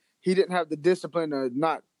up, he didn't have the discipline to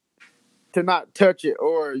not touch it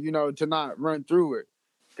or to not run through it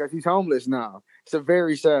because he's homeless now. It's a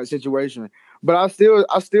very sad situation. But I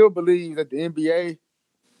still believe that the NBA.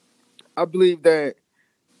 I believe that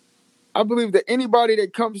anybody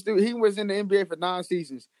that comes through, he was in the NBA for 9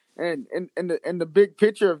 seasons, and in the big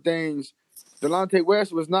picture of things, Delonte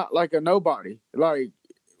West was not like a nobody. Like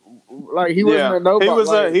he wasn't a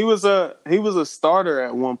nobody. He was a starter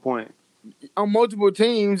at one point On multiple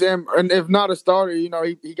teams, and if not a starter, he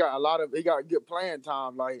got good playing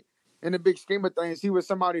time. Like in the big scheme of things, he was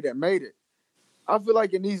somebody that made it. I feel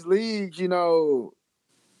like in these leagues,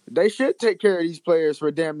 they should take care of these players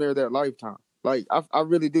for damn near their lifetime. Like I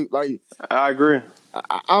really do. Like I agree.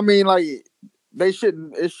 I mean, like they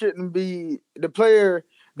shouldn't. It shouldn't be the player.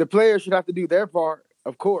 The player should have to do their part,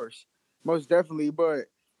 of course, most definitely. But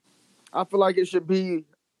I feel like it should be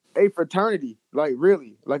a fraternity, like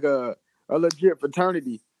really, like a legit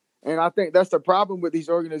fraternity. And I think that's the problem with these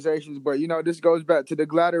organizations. But this goes back to the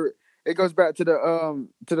gladiator. It goes back to the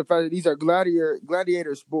fact that these are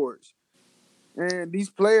gladiator sports, and these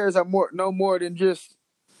players are no more than just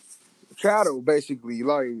cattle, basically.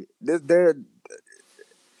 Like they're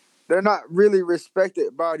not really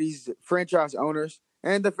respected by these franchise owners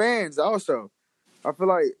and the fans. Also, I feel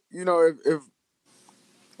like if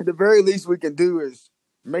at the very least we can do is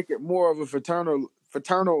make it more of a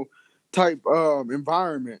fraternal type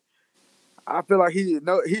environment. I feel like he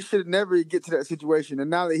should never get to that situation, and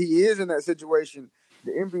now that he is in that situation,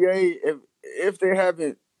 the NBA, if they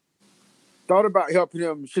haven't thought about helping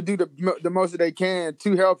him, should do the most that they can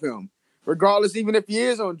to help him, regardless, even if he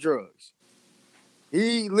is on drugs.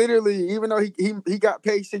 He literally, even though he got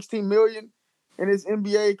paid 16 million in his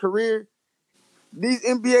NBA career,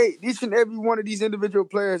 each and every one of these individual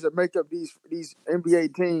players that make up these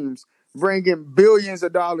NBA teams bring in billions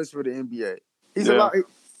of dollars for the NBA. He's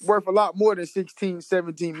worth a lot more than 16,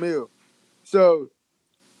 17 mil. So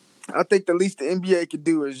I think the least the NBA could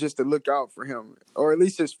do is just to look out for him, or at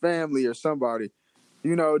least his family or somebody,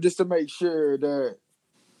 just to make sure that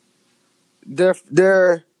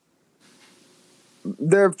their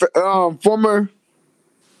former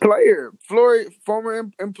player,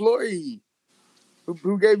 former employee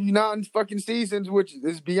who gave you 9 fucking seasons, which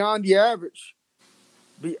is beyond the average.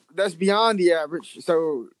 That's beyond the average.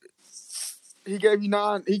 So he gave you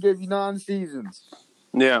 9 seasons.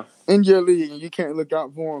 Yeah. In your league, and you can't look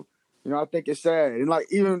out for him. I think it's sad. And like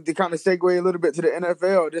even to kind of segue a little bit to the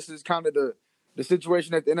NFL, this is kind of the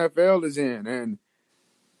situation that the NFL is in, and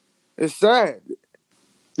it's sad.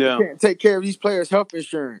 Yeah. You can't take care of these players' health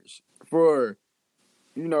insurance for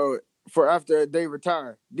after they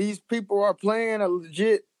retire. These people are playing a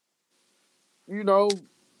legit,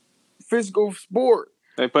 physical sport.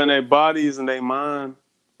 They putting their bodies and their mind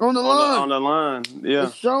on the line. On the line. Yeah.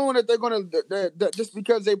 It's showing that they're gonna that just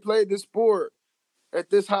because they played this sport at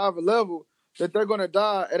this high of a level, that they're gonna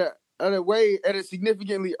die at a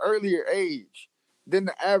significantly earlier age than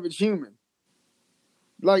the average human.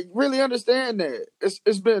 Like, really understand that.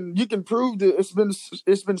 It's been, you can prove that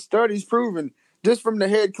it's been studies proven just from the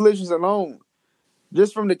head collisions alone,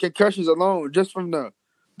 just from the concussions alone, just from the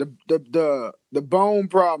bone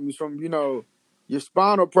problems, from your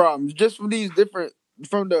spinal problems, just from these different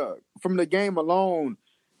from the game alone,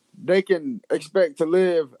 they can expect to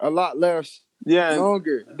live a lot less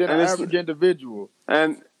longer than an average individual.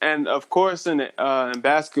 And of course in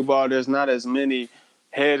basketball there's not as many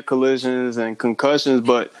head collisions and concussions,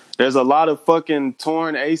 but there's a lot of fucking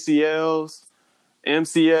torn ACLs,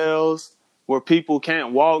 MCLs, where people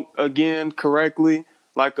can't walk again correctly,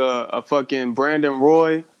 like a fucking Brandon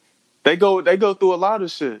Roy. They go through a lot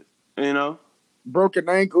of shit, Broken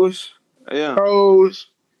ankles, yeah, toes,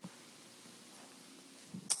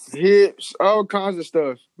 hips, all kinds of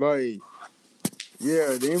stuff. Like,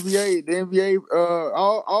 Yeah, the NBA,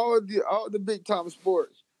 all the big time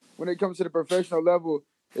sports. When it comes to the professional level,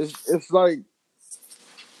 it's like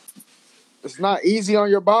it's not easy on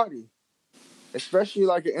your body, especially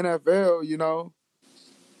like an NFL.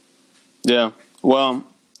 Yeah. Well,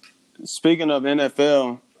 speaking of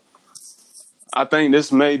NFL, I think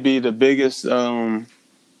this may be the biggest. No,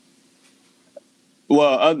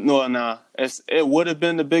 nah. It would have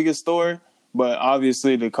been the biggest story, but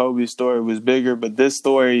obviously the Kobe story was bigger. But this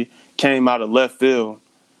story came out of left field.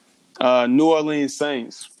 New Orleans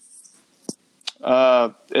Saints.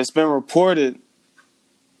 It's been reported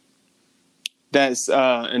that,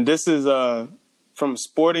 and this is from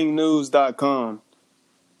SportingNews.com.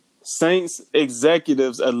 Saints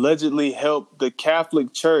executives allegedly helped the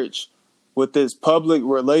Catholic Church with its public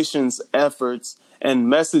relations efforts and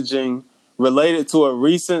messaging related to a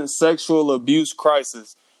recent sexual abuse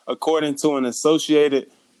crisis, according to an Associated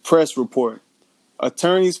Press report.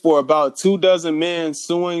 Attorneys for about 24 men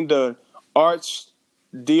suing the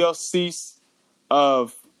Archdiocese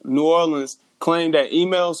of New Orleans claim that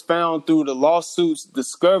emails found through the lawsuit's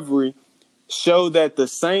discovery show that the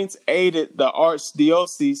Saints aided the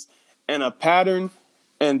Archdiocese in a pattern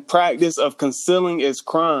and practice of concealing its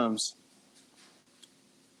crimes.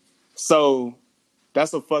 So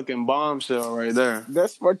that's a fucking bombshell right there.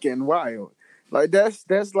 That's fucking wild. Like that's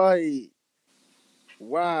like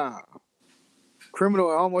wow.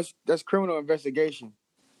 That's criminal investigation.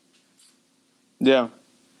 Yeah.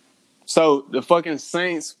 So the fucking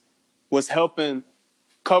Saints was helping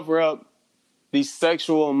cover up these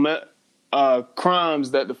sexual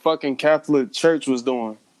crimes that the fucking Catholic Church was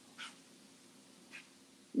doing.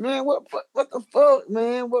 Man, what the fuck,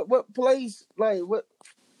 man? What place like what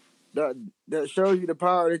that shows you the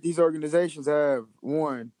power that these organizations have?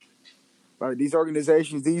 One, like these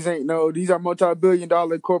organizations, these are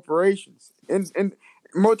multi-billion-dollar corporations and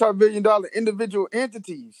multi-billion-dollar individual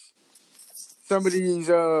entities. Some of these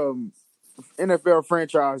NFL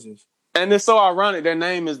franchises. And it's so ironic their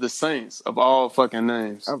name is the Saints of all fucking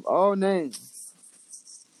names. Of all names.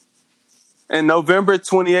 In November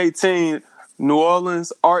 2018, New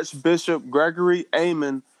Orleans Archbishop Gregory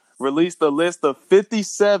Amen released a list of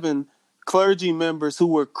 57 clergy members who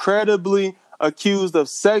were credibly accused of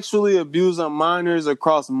sexually abusing minors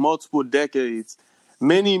across multiple decades.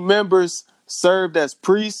 Many members served as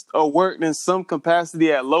priests or worked in some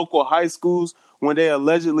capacity at local high schools when they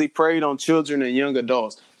allegedly preyed on children and young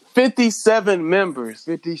adults. 57 members.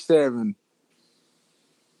 57.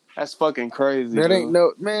 That's fucking crazy. That dude. ain't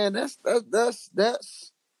no man. That's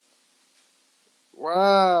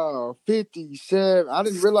wow. 57. I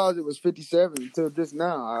didn't realize it was 57 until just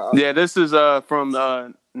now. Yeah, this is from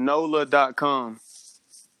NOLA.com.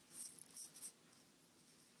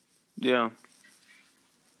 Yeah.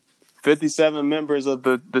 57 members of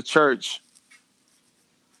the church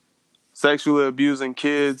sexually abusing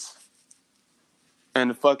kids,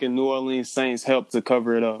 and the fucking New Orleans Saints helped to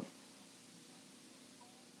cover it up.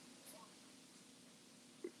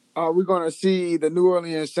 Are we gonna see the New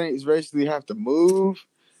Orleans Saints basically have to move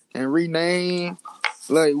and rename?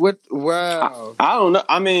 Like what? Wow. I don't know.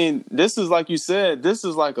 I mean, this is like you said. This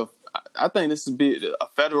is like I think this would be a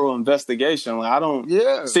federal investigation. Like I don't.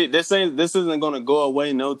 Yeah. See, this isn't going to go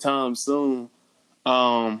away no time soon.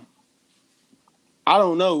 I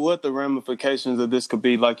don't know what the ramifications of this could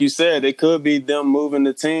be. Like you said, it could be them moving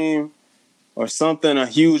the team or something, a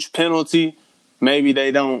huge penalty. Maybe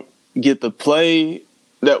they don't get to play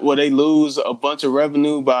where they lose a bunch of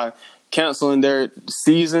revenue by canceling their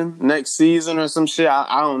season next season or some shit.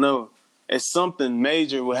 I don't know. It's something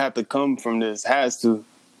major would have to come from this. Has to.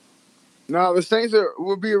 No, the Saints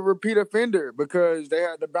will be a repeat offender because they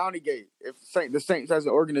had the Bounty Gate. If the Saints as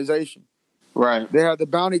an organization. Right. They had the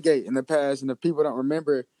Bounty Gate in the past, and if people don't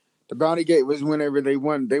remember, the Bounty Gate was whenever they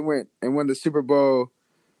went and won the Super Bowl.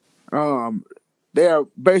 They are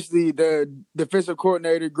basically the defensive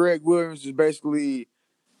coordinator, Greg Williams, is basically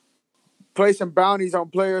placing bounties on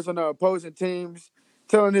players on the opposing teams,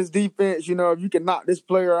 telling his defense, if you can knock this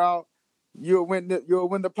player out, you'll win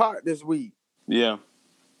the pot this week. Yeah,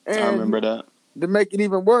 and I remember that. To make it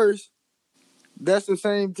even worse, that's the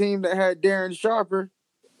same team that had Darren Sharper,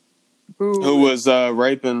 who was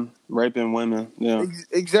raping women. Yeah,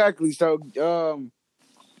 exactly. So, I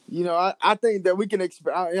think that we can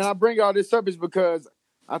expect, and I bring all this up is because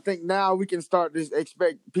I think now we can start to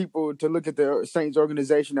expect people to look at the Saints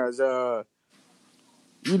organization as, like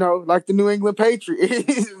the New England Patriots.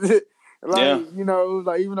 Even though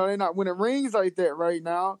they're not winning rings like that right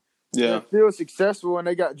now, they're still successful, and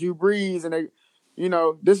they got Drew Brees, and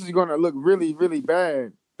this is going to look really, really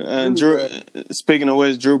bad. And Really Drew, bad. speaking of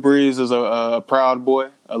which, Drew Brees is a proud boy,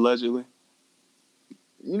 allegedly.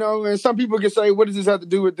 You know, and some people can say, "What does this have to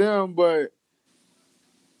do with them?" But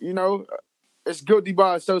you know, it's guilty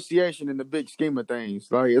by association in the big scheme of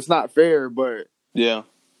things. Like it's not fair, but Yeah,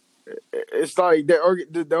 it's like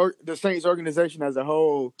the Saints organization as a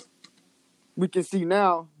whole. We can see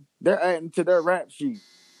now they're adding to their rap sheet.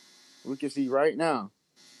 We can see right now.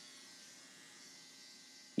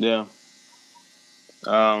 yeah.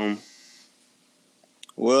 Um,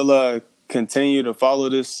 we'll continue to follow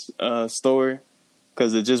this story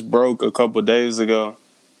because it just broke a couple days ago.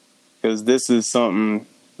 Because this is something.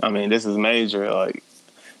 I mean, this is major. Like,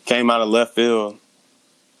 came out of left field.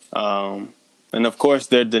 And of course,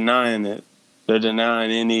 they're denying it. They're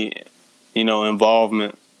denying any,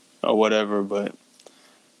 involvement or whatever. But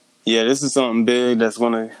yeah, this is something big that's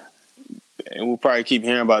gonna. And we'll probably keep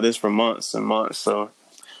hearing about this for months and months. So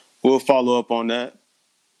we'll follow up on that.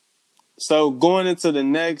 So going into the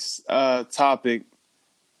next topic,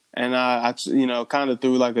 and I kind of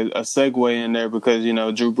threw like a segue in there because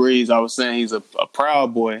Drew Brees. I was saying he's a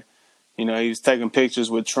proud boy. He was taking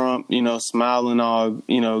pictures with Trump. Smiling all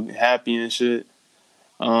happy and shit.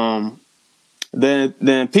 The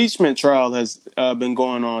impeachment trial has been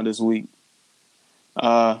going on this week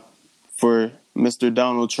for Mr.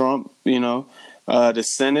 Donald Trump. The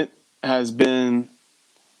Senate has been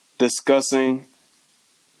discussing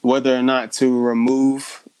whether or not to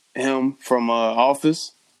remove him from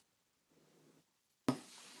office.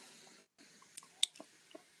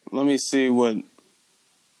 Let me see what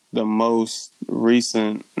the most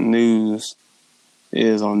recent news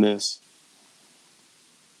is on this.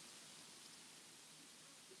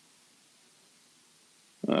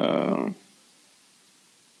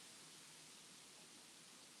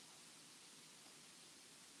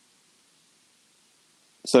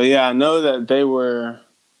 So yeah, I know that they were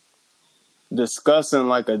discussing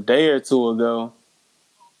like a day or two ago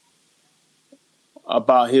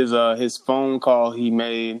about his phone call he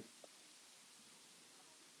made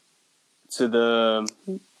to the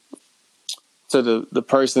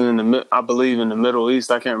person in I believe in the Middle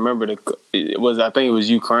East. I can't remember I think it was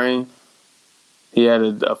Ukraine. He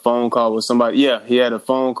had a phone call with somebody. Yeah, he had a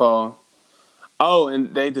phone call. Oh,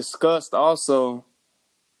 and they discussed also.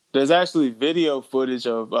 There's actually video footage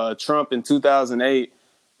of Trump in 2008.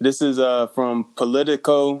 This is from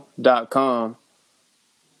Politico.com.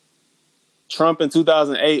 Trump in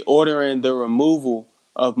 2008 ordering the removal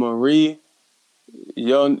of Marie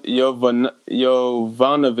Yovanovitch,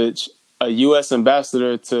 a U.S.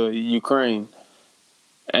 ambassador to Ukraine.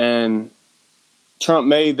 And Trump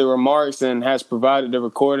made the remarks and has provided the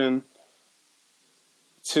recording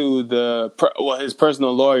to his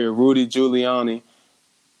personal lawyer, Rudy Giuliani,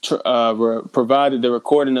 provided the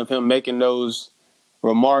recording of him making those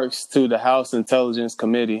remarks to the House Intelligence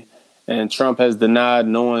Committee. And Trump has denied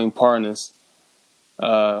knowing Parnas,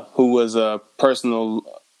 who was a personal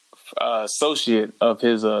associate of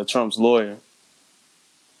his Trump's lawyer.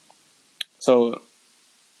 So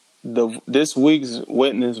this week's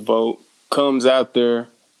witness vote comes after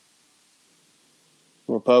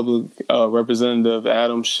Representative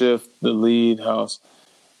Adam Schiff, the lead House.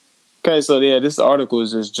 Okay, so yeah, this article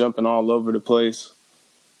is just jumping all over the place.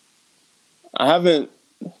 I haven't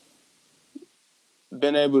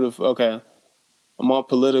been able to. Okay, I'm on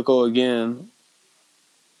Political again.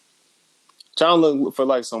 Trying to look for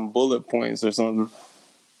like some bullet points or something.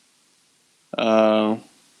 I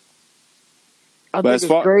think it's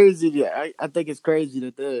crazy. Yeah, I think it's crazy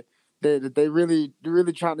that they really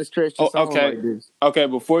trying to stretch this on like this. Okay,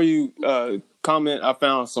 before you comment, I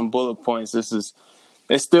found some bullet points. It's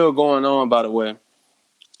still going on, by the way.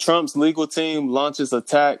 Trump's legal team launches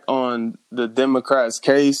attack on the Democrats'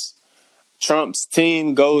 case. Trump's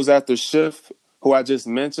team goes after Schiff, who I just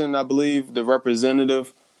mentioned, I believe, the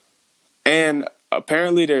representative. And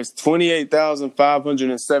apparently there's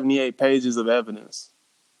 28,578 pages of evidence.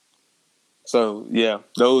 So, yeah,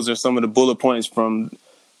 those are some of the bullet points from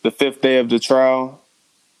the fifth day of the trial.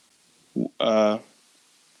 So,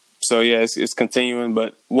 yeah, it's continuing.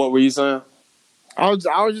 But what were you saying? I was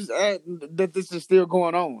just adding that this is still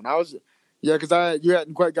going on. Because you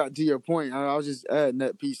hadn't quite gotten to your point. I was just adding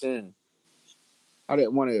that piece in. I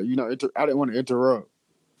didn't want to, I didn't want to interrupt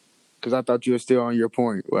because I thought you were still on your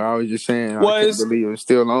point. Well, I was just saying I can't believe it's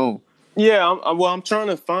still on. Yeah, I'm trying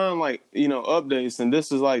to find updates, and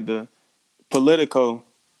this is like the Politico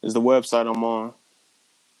is the website I'm on,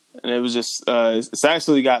 and it was just it's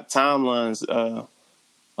actually got timelines of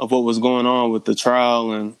what was going on with the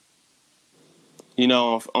trial, and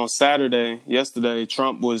on Saturday, yesterday,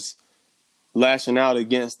 Trump was lashing out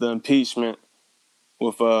against the impeachment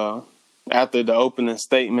with after the opening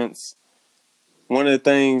statements. One of the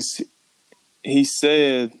things he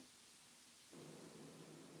said,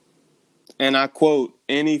 and I quote,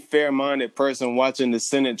 "Any fair-minded person watching the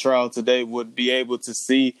Senate trial today would be able to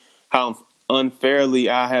see how unfairly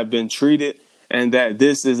I have been treated, and that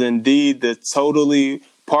this is indeed the totally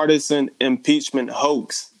partisan impeachment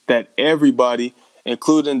hoax that everybody,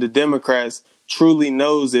 including the Democrats, truly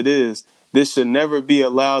knows it is. This should never be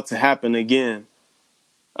allowed to happen again,"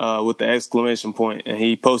 with the exclamation point. And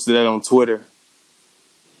he posted that on Twitter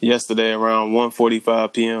yesterday around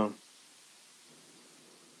 1:45 p.m.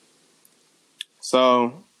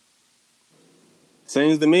 So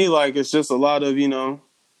seems to me like it's just a lot of,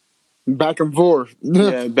 back and forth.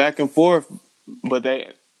 yeah, back and forth. But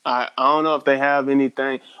I don't know if they have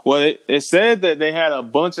anything. Well, it said that they had a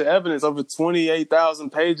bunch of evidence, over 28,000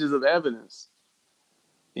 pages of evidence.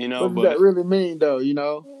 What does that But really mean, though?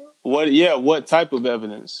 what type of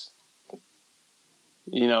evidence?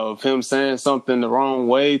 Of him saying something the wrong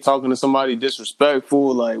way, talking to somebody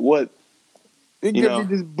disrespectful, like what? It could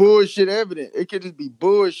be just bullshit evidence. It could just be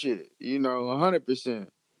bullshit, 100%.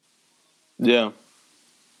 Yeah.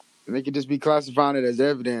 And they could just be classifying it as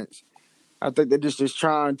evidence. I think they're just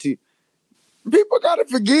trying to. People gotta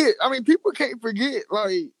forget. I mean, people can't forget.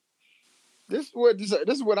 Like this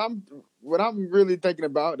is what I'm really thinking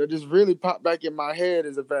about. That just really popped back in my head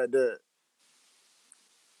is the fact that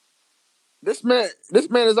this man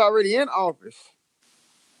is already in office.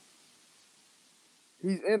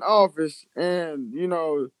 He's in office, and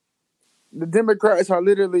the Democrats are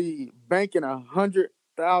literally banking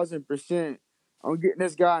 100,000% on getting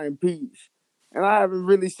this guy impeached. And I haven't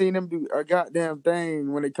really seen them do a goddamn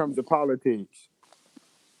thing when it comes to politics.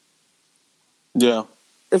 Yeah.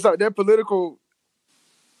 It's like their political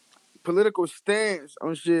stance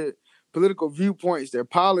on shit, political viewpoints, their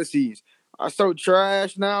policies are so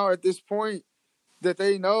trash now at this point that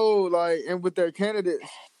they know, and with their candidates,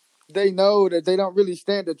 they know that they don't really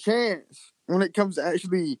stand a chance when it comes to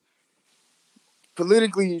actually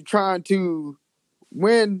politically trying to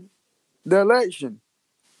win the election,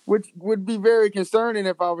 which would be very concerning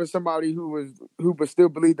if I was somebody who would still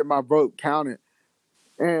believe that my vote counted,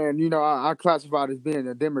 and I classified as being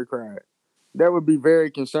a Democrat. That would be very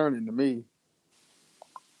concerning to me.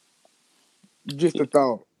 Just a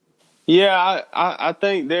thought. Yeah, I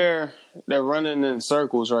think they're running in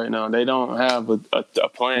circles right now. They don't have a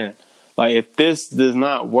plan. Like, if this does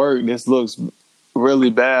not work, this looks really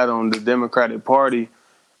bad on the Democratic Party.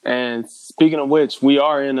 And speaking of which, we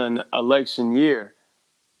are in an election year.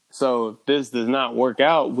 So if this does not work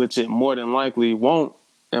out, which it more than likely won't,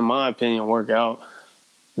 in my opinion, work out,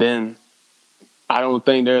 then I don't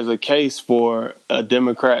think there's a case for a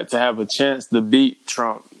Democrat to have a chance to beat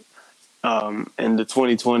Trump in the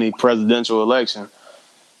 2020 presidential election,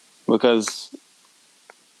 because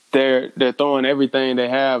they're throwing everything they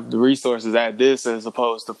have, the resources, at this, as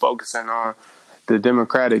opposed to focusing on the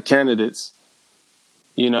Democratic candidates.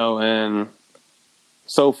 And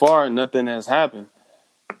so far nothing has happened.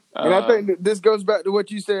 And I think that this goes back to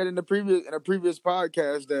what you said in a previous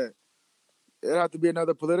podcast, that it have to be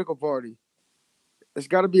another political party. It's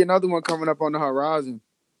got to be another one coming up on the horizon.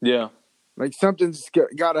 Yeah. Like, something's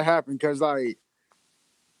got to happen, because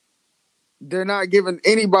they're not giving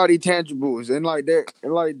anybody tangibles, and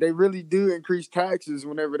they really do increase taxes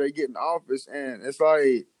whenever they get in office, and it's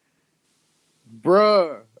like,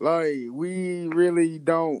 bruh, we really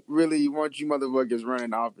don't really want you motherfuckers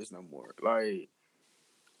running office no more. Like,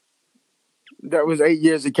 that was 8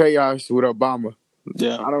 years of chaos with Obama.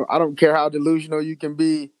 Yeah. I don't care how delusional you can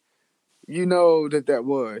be, that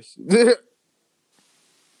was.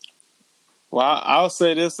 Well, I'll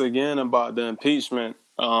say this again about the impeachment.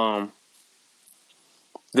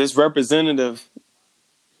 This representative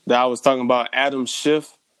that I was talking about, Adam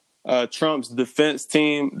Schiff, Trump's defense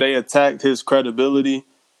team, they attacked his credibility.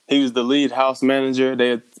 He was the lead House manager.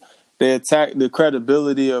 They attacked the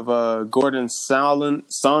credibility of Gordon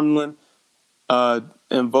Sondland,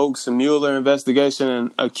 invokes a Mueller investigation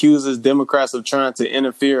and accuses Democrats of trying to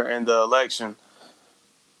interfere in the election.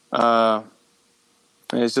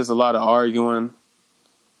 It's just a lot of arguing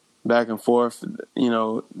back and forth, in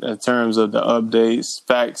terms of the updates,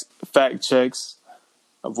 fact checks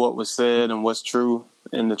of what was said and what's true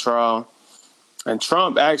in the trial. And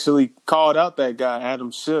Trump actually called out that guy,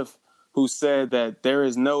 Adam Schiff, who said that there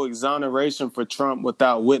is no exoneration for Trump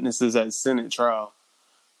without witnesses at Senate trial.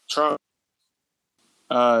 Trump,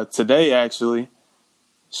 today, actually,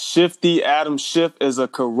 Shifty Adam Schiff is a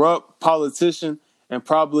corrupt politician and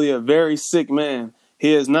probably a very sick man.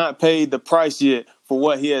 He has not paid the price yet for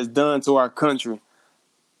what he has done to our country.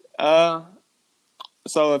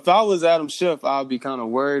 So if I was Adam Schiff, I'd be kind of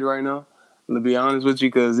worried right now. To be honest with you,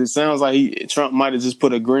 because it sounds like Trump might have just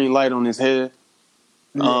put a green light on his head.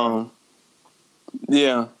 Yeah.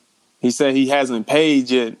 Yeah, he said he hasn't paid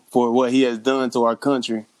yet for what he has done to our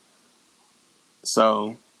country.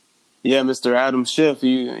 So, yeah, Mr. Adam Schiff,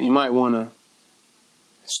 you might want to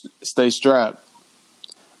stay strapped.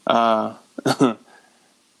 Uh,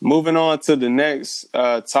 moving on to the next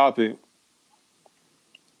topic,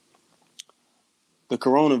 the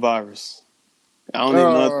coronavirus. I don't even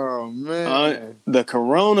know. Oh man. The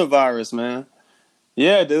coronavirus, man.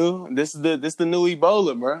 Yeah, dude. This the new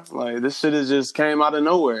Ebola, bro. Like this shit has just came out of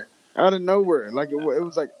nowhere. Out of nowhere. Like it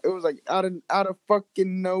was like out of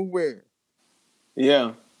fucking nowhere.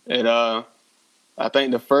 Yeah. I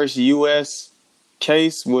think the first US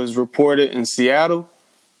case was reported in Seattle,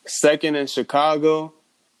 second in Chicago,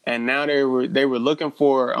 and now they were looking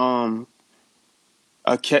for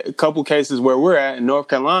a couple cases where we're at in North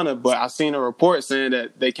Carolina, but I seen a report saying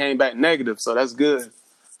that they came back negative, so that's good.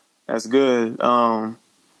 That's good.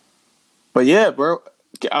 But yeah, bro.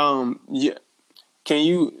 Yeah. Can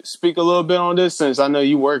you speak a little bit on this since I know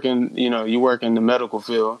you work in the medical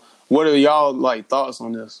field? What are y'all like thoughts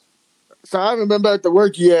on this? So I haven't been back to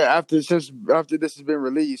work yet after this has been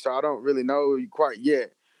released, so I don't really know quite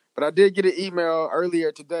yet. But I did get an email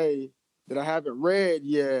earlier today that I haven't read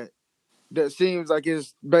yet that seems like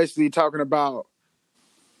it's basically talking about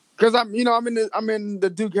because I'm in the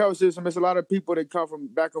Duke Health System. It's a lot of people that come from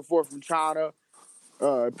back and forth from China,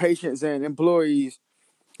 patients and employees,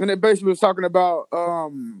 and it basically was talking about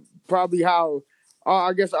probably how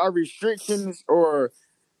I guess our restrictions or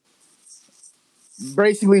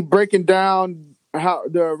basically breaking down how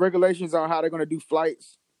the regulations on how they're going to do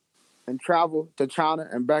flights and travel to China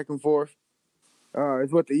and back and forth.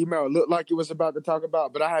 Is what the email looked like it was about to talk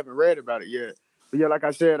about, but I haven't read about it yet. But yeah, like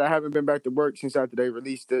I said, I haven't been back to work since after they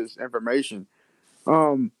released this information.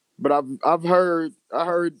 But I heard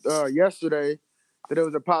yesterday that it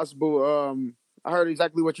was a possible. I heard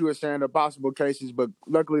exactly what you were saying, the possible cases, but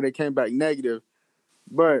luckily they came back negative.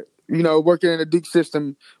 But working in the Duke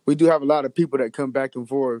system, we do have a lot of people that come back and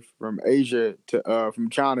forth from Asia to from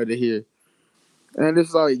China to here, and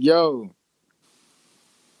it's like, yo,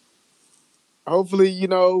 hopefully,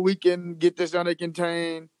 we can get this under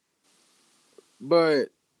contained. But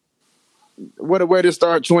what a way to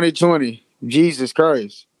start 2020. Jesus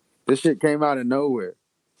Christ. This shit came out of nowhere.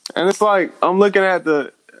 And it's like I'm looking at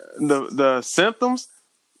the symptoms.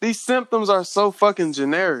 These symptoms are so fucking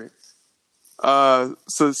generic. So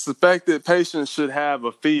suspected patients should have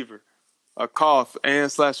a fever, a cough,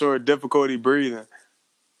 and / or difficulty breathing.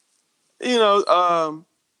 And /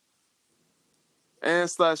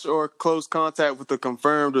 or close contact with a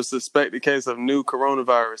confirmed or suspected case of new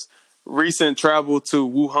coronavirus. Recent travel to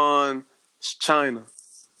Wuhan, China.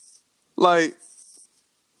 Like,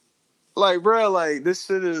 bro, like this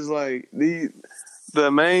shit is like the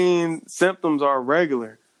main symptoms are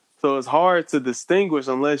regular, so it's hard to distinguish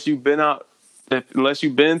unless you've been to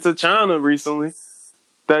China recently.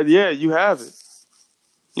 That yeah, you have it.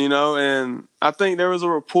 And I think there was a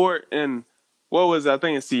report in what was it? I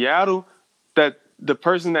think in Seattle that the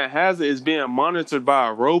person that has it is being monitored by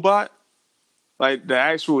a robot. Like the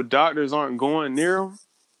actual doctors aren't going near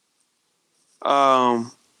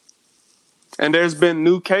them. And there's been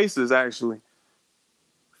new cases actually.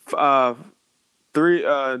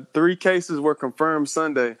 Three cases were confirmed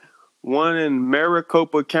Sunday. One in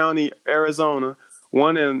Maricopa County, Arizona,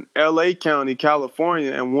 one in LA County,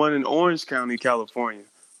 California, and one in Orange County, California.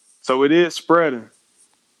 So it is spreading.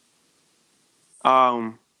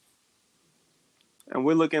 And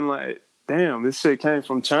we're looking like, damn, this shit came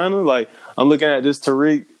from China. Like I'm looking at this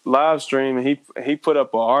Tariq live stream, and he put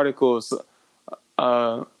up an article.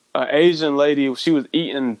 An Asian lady, she was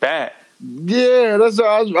eating bat. Yeah, that's what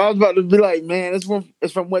I was about to be like, man. It's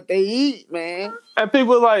from what they eat, man. And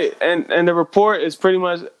people like, and the report is pretty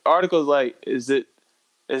much articles like, is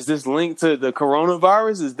this linked to the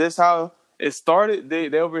coronavirus? Is this how it started? They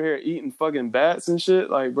over here eating fucking bats and shit,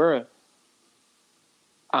 like, bruh.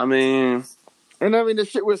 I mean, the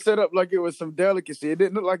shit was set up like it was some delicacy. It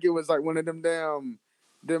didn't look like it was like one of them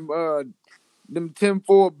them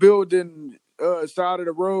tinfoil building side of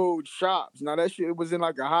the road shops. Now that shit was in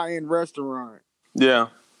like a high end restaurant. yeah.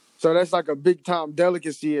 So that's like a big time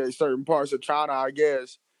delicacy in certain parts of China, I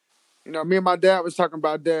guess. Me and my dad was talking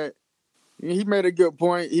about that. He made a good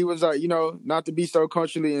point. He was like, not to be so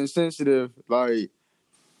culturally insensitive. Like,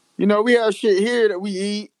 we have shit here that we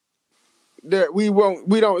eat that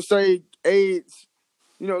we don't say AIDS.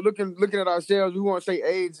 Looking at ourselves, we won't say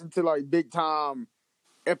AIDS until like big time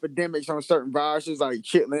epidemics on certain viruses like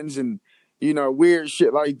chitlins and weird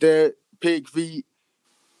shit like that, pig feet.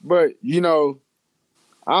 But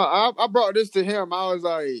I brought this to him. I was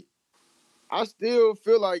like, I still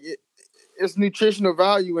feel like it's nutritional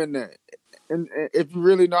value in that, and if you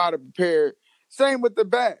really know how to prepare it. Same with the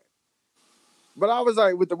bat. But I was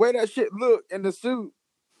like, with the way that shit looked in the suit,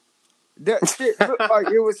 that shit looked like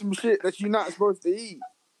it was some shit that you're not supposed to eat.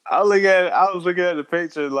 I was looking at the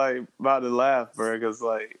picture like about to laugh, bro, because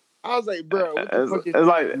like I was like, bro, what the it's, fuck is it's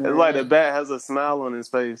like that, it's like the man? bat has a smile on his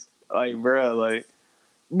face, like bro, like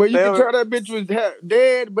But you they could were, tell that bitch was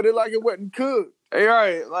dead, but it wasn't cooked. you're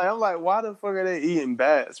right. Like I'm like, why the fuck are they eating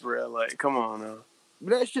bats, bro? Like, come on now.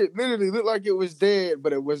 But that shit literally looked like it was dead,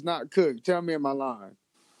 but it was not cooked. Tell me, am I lying?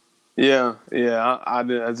 Yeah, I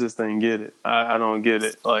just didn't get it. I don't get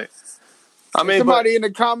it. Like, I And mean, but somebody in the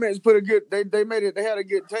comments put a good. They made it. They had a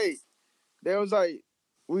good take. They was like,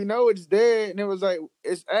 we know it's dead, and it was like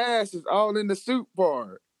its ass is all in the soup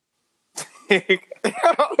part. I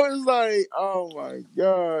was like, oh my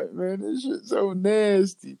god, man, this shit's so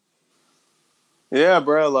nasty. yeah,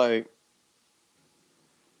 bro, like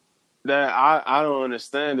that. I don't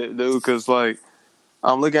understand it, dude. Because like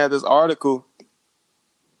I'm looking at this article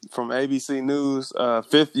from ABC News.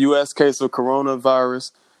 Fifth U.S. case of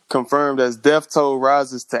coronavirus confirmed as death toll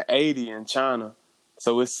rises to 80 in China.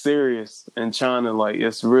 So it's serious in China. Like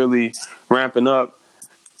it's really ramping up.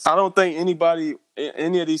 I don't think anybody in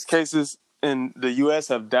any of these cases in the U.S.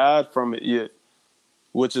 have died from it yet,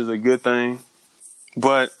 which is a good thing.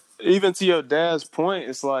 But even to your dad's point,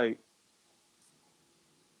 it's like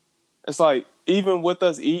even with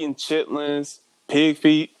us eating chitlins, pig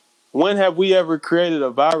feet, when have we ever created a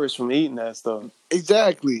virus from eating that stuff?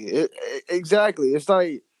 Exactly, exactly. It's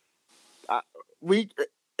like we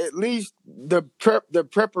at least the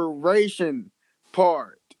preparation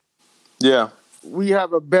part. Yeah, We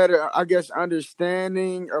have a better, I guess,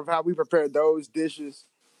 understanding of how we prepare those dishes.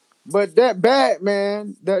 But that bat,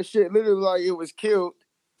 man, that shit literally like it was killed,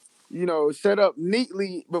 set up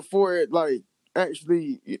neatly before it like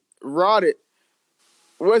actually rotted,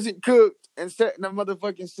 wasn't cooked and set in a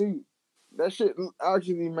motherfucking soup. That shit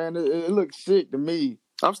actually, man, it looks sick to me.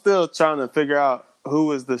 I'm still trying to figure out who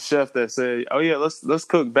was the chef that said, "Oh yeah, let's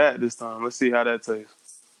cook bat this time. Let's see how that tastes."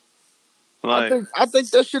 Like, I think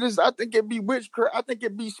that shit is. I think it be witchcraft. I think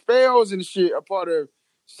it be spells and shit a part of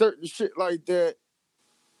certain shit like that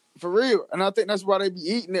for real. And I think that's why they be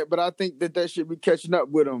eating it. But I think that should be catching up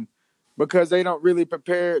with them because they don't really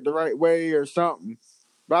prepare it the right way or something.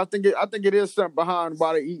 But I think it is something behind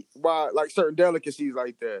why they eat like certain delicacies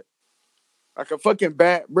like that. Like a fucking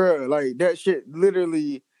bat, bro. Like that shit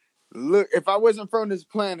literally. Look, if I wasn't from this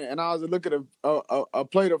planet and I was to look at a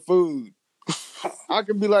plate of food, I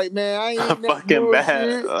could be like, man, I ain't a eating that fucking bat.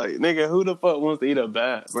 bullshit. Like, nigga, who the fuck wants to eat a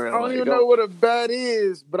bat, I bro? don't Like, even go know what a bat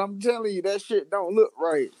is, but I'm telling you, that shit don't look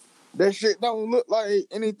right. That shit don't look like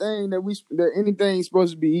anything that anything's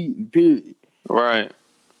supposed to be eaten. Period. right,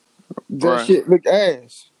 That right. shit look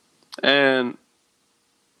ass. And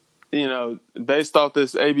based off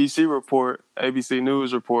this ABC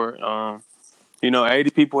News report, 80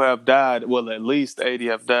 people have died. Well, at least 80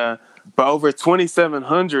 have died, but over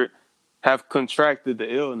 2,700 have contracted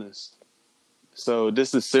the illness. So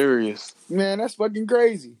this is serious. Man, that's fucking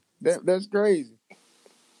crazy. That's crazy.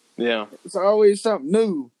 Yeah. It's always something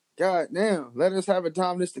new. God damn, let us have a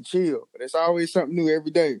time just to chill. But it's always something new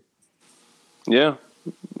every day. Yeah.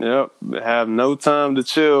 Yep. Have no time to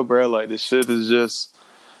chill, bro. Like this shit is just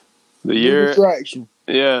the New year. distraction.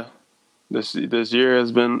 Yeah. This year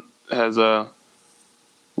has got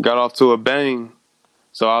off to a bang.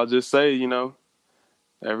 So I'll just say,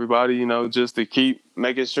 everybody, just to keep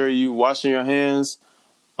making sure you washing your hands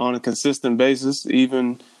on a consistent basis,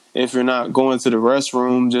 even if you're not going to the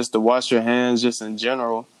restroom, just to wash your hands just in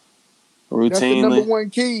general, routinely. That's the number one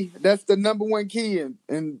key. That's the number one key,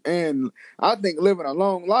 and I think living a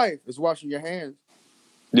long life is washing your hands.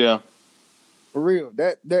 Yeah, for real.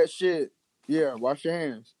 That shit. Yeah, wash your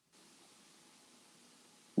hands.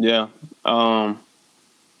 Yeah.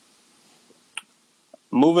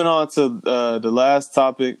 Moving on to the last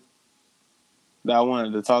topic that I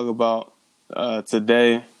wanted to talk about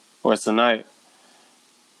today or tonight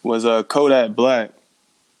was Kodak Black.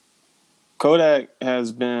 Kodak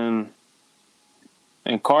has been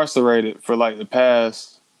incarcerated for like the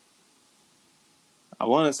past, I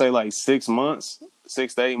want to say like 6 months,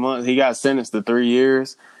 6 to 8 months. He got sentenced to 3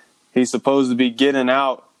 years. He's supposed to be getting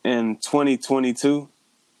out in 2022,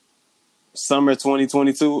 summer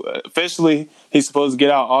 2022. Officially, he's supposed to get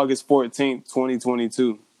out August 14th,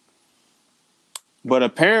 2022. But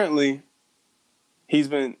apparently, he's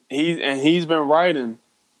been writing.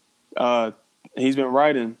 He's been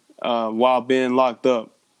writing while being locked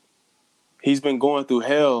up. He's been going through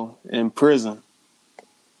hell in prison.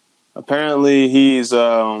 Apparently,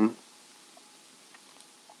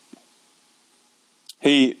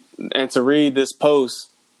 and to read this post,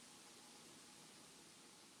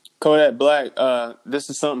 Kodak Black, this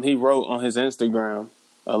is something he wrote on his Instagram,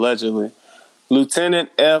 allegedly. Lieutenant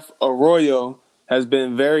F. Arroyo has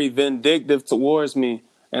been very vindictive towards me,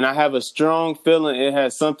 and I have a strong feeling it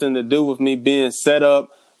has something to do with me being set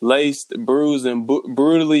up, laced, bruised, and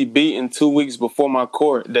brutally beaten 2 weeks before my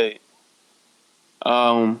court date.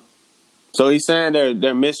 So he's saying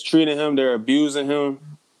they're mistreating him, they're abusing him.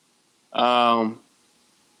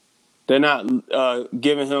 They're not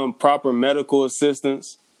giving him proper medical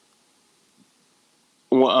assistance.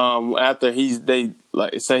 After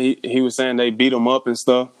he was saying they beat him up and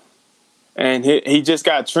stuff, and he just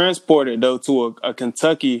got transported though to a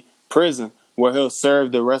Kentucky prison where he'll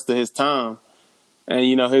serve the rest of his time. And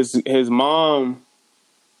you know his mom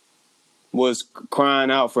was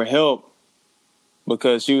crying out for help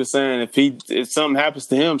because she was saying if something happens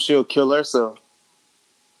to him, she'll kill herself.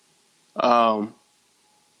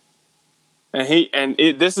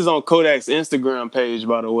 This is on Kodak's Instagram page,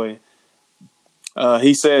 by the way.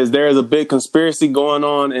 He says there is a big conspiracy going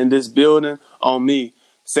on in this building on me.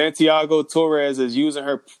 Santiago Torres is using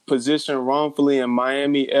her position wrongfully in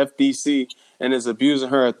Miami FDC and is abusing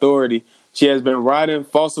her authority. She has been writing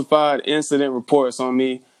falsified incident reports on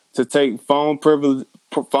me to take phone privileges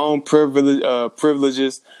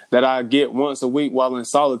that I get once a week while in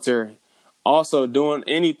solitary. Also doing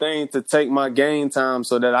anything to take my game time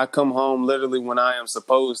so that I come home literally when I am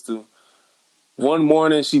supposed to. One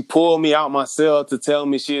morning, she pulled me out my cell to tell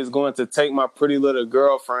me she is going to take my pretty little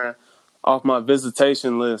girlfriend off my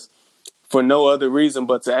visitation list for no other reason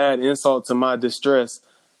but to add insult to my distress,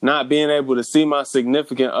 not being able to see my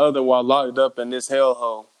significant other while locked up in this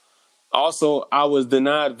hellhole. Also, I was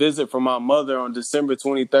denied visit from my mother on December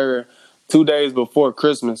 23rd, 2 days before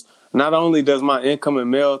Christmas. Not only does my incoming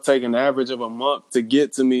mail take an average of a month to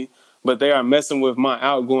get to me, but they are messing with my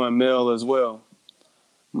outgoing mail as well.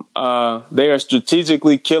 They are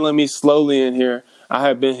strategically killing me slowly in here. I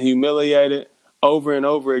have been humiliated over and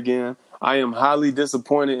over again. I am highly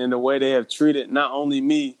disappointed in the way they have treated not only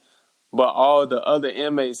me, but all the other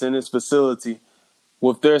inmates in this facility.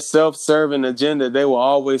 With their self-serving agenda, they will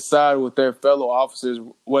always side with their fellow officers,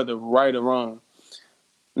 whether right or wrong.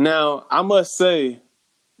 Now, I must say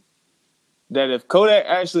that if Kodak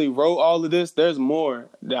actually wrote all of this, there's more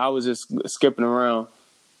that I was just skipping around.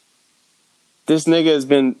 This nigga has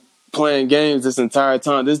been playing games this entire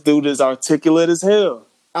time. This dude is articulate as hell.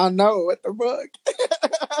 I know, what the fuck?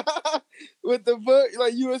 What the fuck?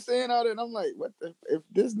 Like, you were saying all that, and I'm like, what the? If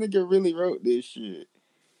this nigga really wrote this shit,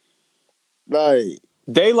 like,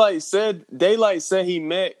 Daylight said he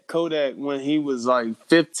met Kodak when he was like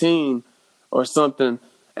 15 or something,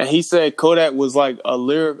 and he said Kodak was like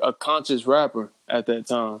a conscious rapper at that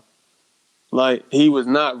time. Like, he was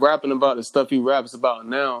not rapping about the stuff he raps about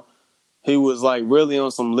now. He was like really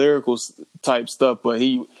on some lyrical type stuff, but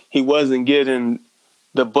he wasn't getting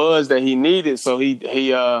the buzz that he needed, so he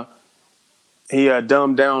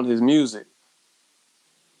dumbed down his music.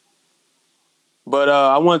 But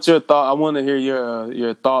I want your thought. I want to hear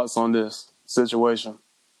your thoughts on this situation.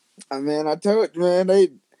 I mean, I told you, man, a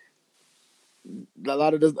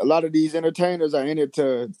lot of these entertainers are in it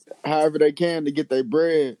to however they can to get their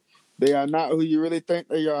bread. They are not who you really think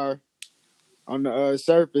they are on the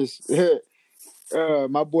surface.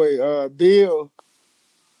 My boy Bill,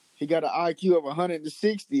 he got an IQ of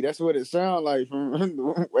 160. That's what it sounded like from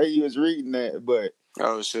the way he was reading that. But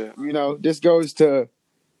oh shit, you know, this kind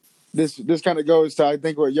of goes to, I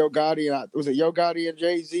think, what Yo Gotti and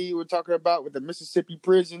Jay-Z were talking about with the Mississippi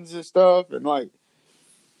prisons and stuff, and like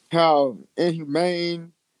how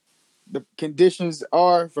inhumane the conditions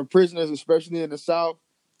are for prisoners, especially in the South.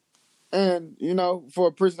 And you know, for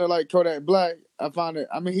a prisoner like Kodak Black, I find it.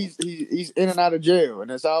 I mean, he's in and out of jail,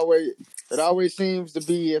 and it always seems to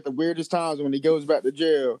be at the weirdest times when he goes back to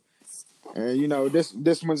jail. And you know, this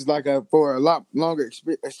one's like for a lot longer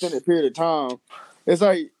extended period of time. It's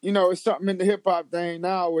like, you know, it's something in the hip hop thing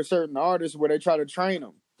now with certain artists where they try to train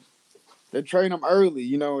them. They train them early.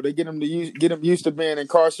 You know, they get them used to being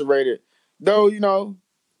incarcerated. Though, you know,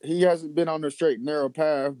 he hasn't been on the straight and narrow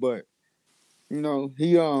path, but you know,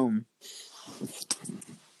 he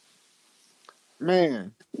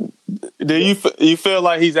man. Do you feel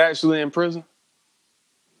like he's actually in prison?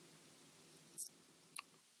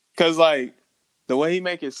 Because like the way he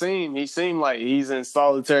make it seem, he seemed like he's in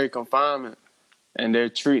solitary confinement, and they're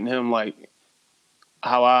treating him like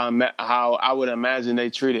how I would imagine they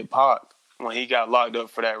treated Pac. when he got locked up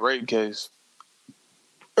for that rape case.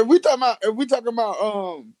 If we talking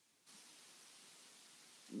about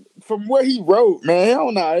from what he wrote, man,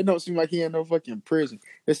 hell no, it don't seem like he in no fucking prison.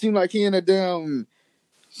 It seemed like he in a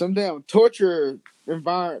some damn torturous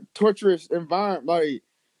environment. Like,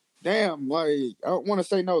 damn, like I don't want to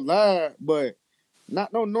say no lie, but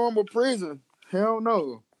not no normal prison. Hell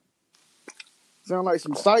no. Sound like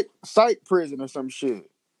some psych prison or some shit.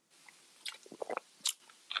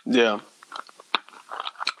 Yeah.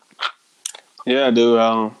 Yeah,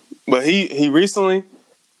 dude. But he recently,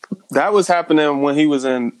 that was happening when he was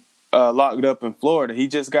locked up in Florida. He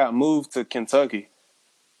just got moved to Kentucky.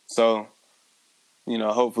 So,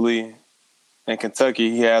 hopefully in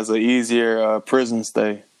Kentucky he has an easier prison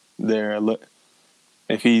stay there.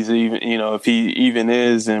 If he's even, if he even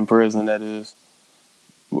is in prison, that is,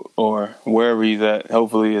 or wherever he's at,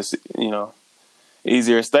 hopefully it's,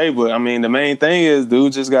 easier stay. But I mean, the main thing is,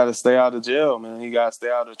 dude just got to stay out of jail, man. He got to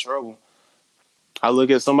stay out of trouble. I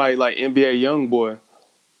look at somebody like NBA YoungBoy.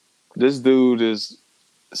 This dude is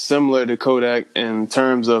similar to Kodak in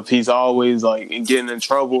terms of he's always like getting in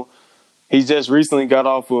trouble. He just recently got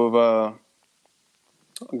off of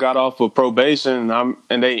probation,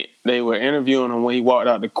 and they were interviewing him when he walked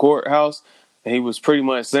out the courthouse, and he was pretty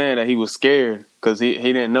much saying that he was scared because he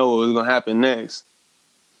didn't know what was going to happen next.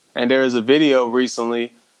 And there is a video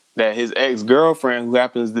recently that his ex-girlfriend, who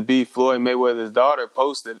happens to be Floyd Mayweather's daughter,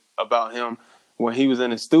 posted about him when he was in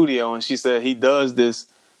the studio, and she said he does this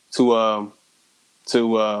to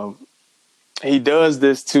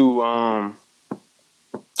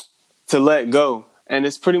let go. And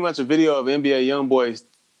it's pretty much a video of NBA YoungBoy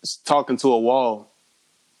talking to a wall.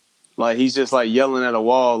 Like he's just like yelling at a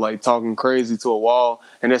wall, like talking crazy to a wall,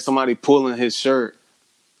 and there's somebody pulling his shirt,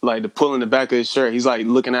 like pulling the back of his shirt. He's like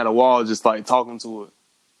looking at a wall, just like talking to it.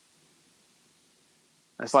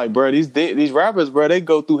 It's like, bro, these rappers, bro, they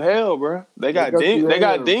go through hell, bro. They got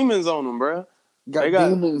demons on them, bro. They got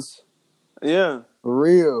demons. Yeah. For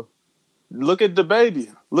real. Look at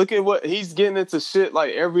DaBaby. Look at what he's getting into shit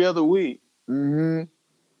like every other week. Mm-hmm.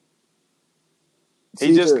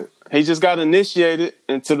 He just got initiated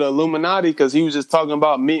into the Illuminati because he was just talking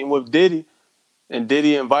about meeting with Diddy, and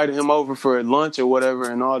Diddy invited him over for lunch or whatever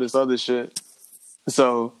and all this other shit.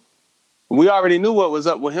 So we already knew what was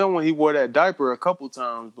up with him when he wore that diaper a couple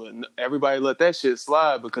times, but everybody let that shit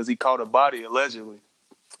slide because he caught a body allegedly.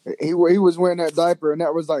 He was wearing that diaper, and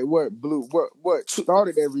that was like what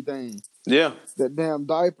started everything. Yeah, that damn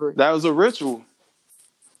diaper. That was a ritual.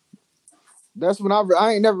 That's when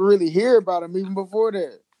I ain't never really hear about him even before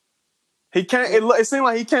that. He came. It seemed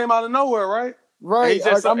like he came out of nowhere, right? Right.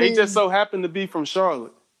 He just so happened to be from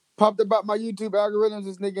Charlotte. Popped about my YouTube algorithms.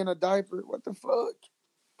 This nigga in a diaper. What the fuck?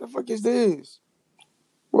 The fuck is this?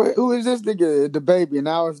 Who is this nigga? DaBaby. And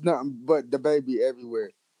now it's nothing but DaBaby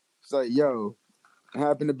everywhere. It's like, yo, I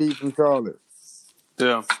happen to be from Charlotte.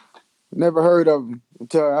 Yeah. Never heard of him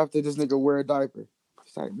until after this nigga wear a diaper.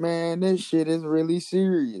 It's like, man, this shit is really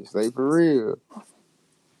serious. Like, for real.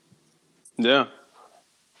 Yeah.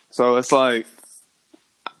 So it's like,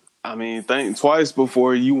 I mean, think twice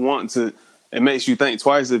before you want to. It makes you think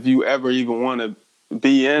twice if you ever even want to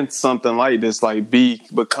be in something like this, like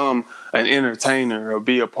become an entertainer or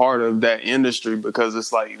be a part of that industry, because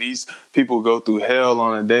it's like these people go through hell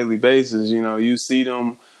on a daily basis. You see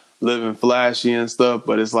them living flashy and stuff,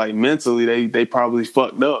 but it's like mentally they probably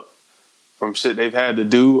fucked up from shit they've had to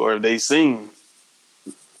do or they seen.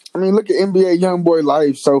 I mean, look at NBA YoungBoy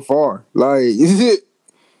life so far. Like, is it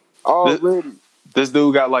already? This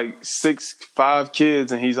dude got like 5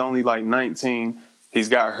 kids and he's only like 19. He's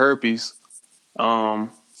got herpes. So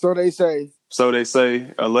they say.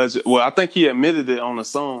 Alleged. Well, I think he admitted it on the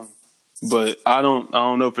song, but I don't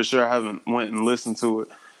know for sure. I haven't went and listened to it.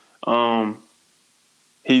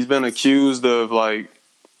 He's been accused of like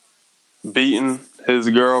beating his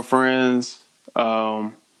girlfriends.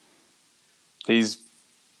 He's,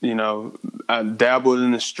 dabbled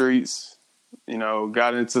in the streets.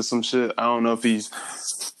 Got into some shit. I don't know if he's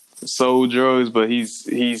sold drugs, but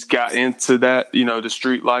he's got into that, the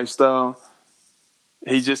street lifestyle.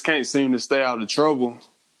 He just can't seem to stay out of trouble.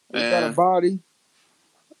 He got a body.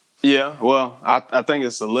 Yeah, well, I think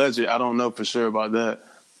it's alleged. I don't know for sure about that.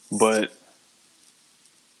 But,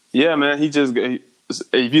 yeah, man,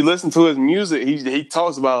 if you listen to his music, he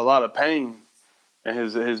talks about a lot of pain in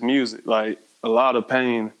his music, like a lot of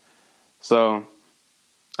pain. So,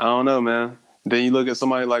 I don't know, man. Then you look at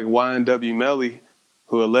somebody like YNW Melly,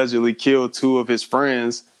 who allegedly killed 2 of his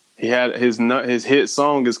friends. He had his hit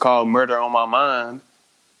song is called "Murder on My Mind,"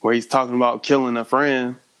 where he's talking about killing a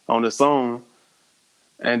friend on the song.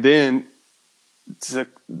 And then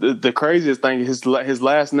the craziest thing, his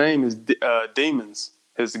last name is Demons.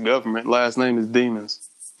 His government last name is Demons.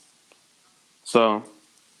 So,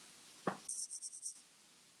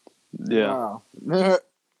 yeah. Wow.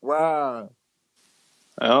 Wow.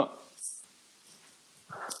 Yep.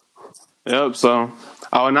 Yep. So,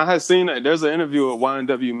 oh, and I had seen that there's an interview with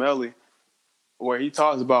YNW Melly where he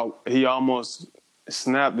talks about he almost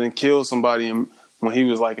snapped and killed somebody when he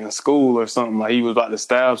was like in school or something. Like he was about to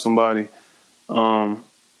stab somebody because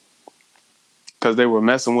they were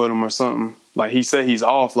messing with him or something. Like he said he's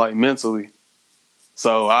off like mentally.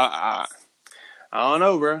 So I don't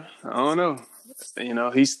know, bro. I don't know. You know,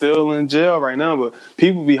 he's still in jail right now, but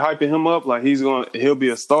people be hyping him up like he'll be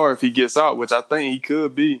a star if he gets out, which I think he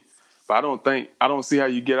could be. But I don't see how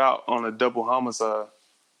you get out on a double homicide.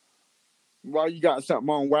 Well, you got something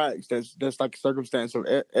on wax that's like circumstantial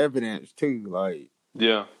evidence too. Like,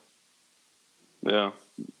 Yeah. Yeah.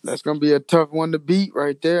 that's gonna be a tough one to beat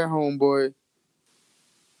right there, homeboy.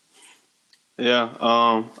 Yeah.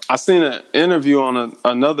 I seen an interview on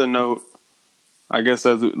another note. I guess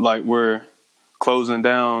as like we're closing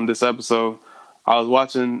down this episode, I was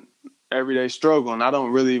watching Everyday Struggle, and I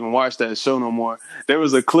don't really even watch that show no more. There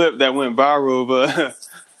was a clip that went viral of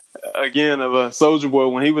again of Soulja Boy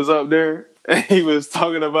when he was up there, and he was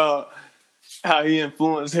talking about how he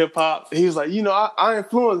influenced hip hop. He was like, you know, I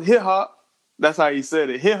influenced hip hop. That's how he said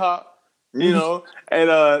it, hip hop. You know, and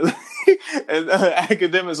and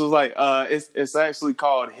Academics was like, it's actually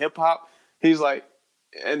called hip hop. He's like,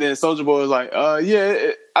 and then Soulja Boy was like,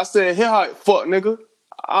 yeah, I said hip hop, fuck nigga.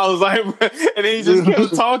 I was like, and he just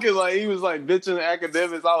kept talking like he was like bitching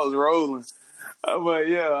Academics. I was rolling, but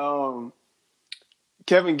yeah,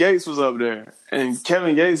 Kevin Gates was up there, and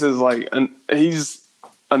Kevin Gates is like, he's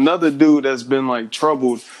another dude that's been like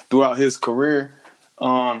troubled throughout his career.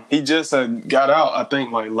 He just had got out, I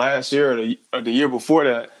think, like last year or the year before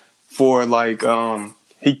that, for like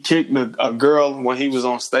he kicked a girl when he was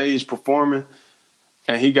on stage performing,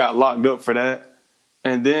 and he got locked up for that.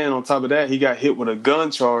 And then on top of that, he got hit with a gun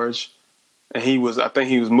charge, and I think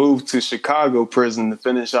he was moved to Chicago prison to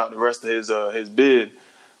finish out the rest of his bid.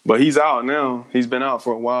 But he's out now. He's been out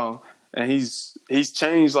for a while, and he's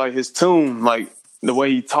changed like his tune, like the way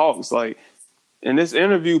he talks. Like in this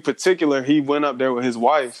interview, particular, he went up there with his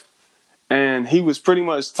wife, and he was pretty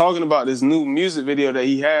much talking about this new music video that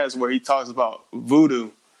he has where he talks about voodoo,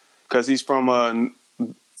 because he's from I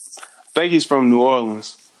think he's from New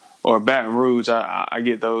Orleans or Baton Rouge. I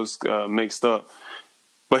get those mixed up.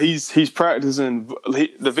 But he's practicing.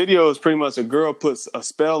 The video is pretty much a girl puts a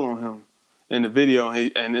spell on him in the video,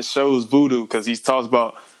 and it shows voodoo because he talks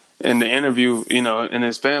about in the interview, you know, in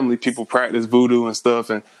his family, people practice voodoo and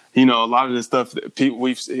stuff, and you know, a lot of the stuff that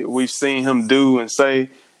we've seen him do and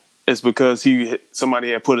say is because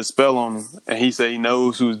somebody had put a spell on him, and he said he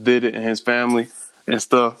knows who did it in his family and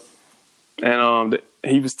stuff. And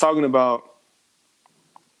he was talking about.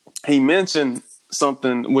 He mentioned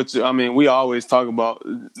something, which, I mean, we always talk about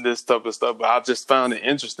this type of stuff, but I just found it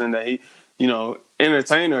interesting that he, you know,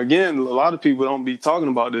 entertainer, again, a lot of people don't be talking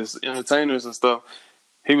about this, entertainers and stuff.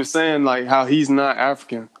 He was saying, like, how he's not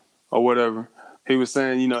African or whatever. He was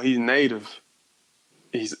saying, you know, he's native.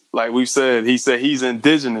 He's, like we said, he said he's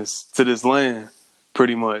indigenous to this land,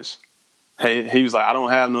 pretty much. He was like, I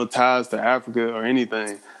don't have no ties to Africa or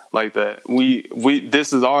anything like that.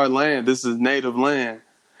 This is our land. This is native land.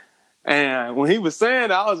 And when he was saying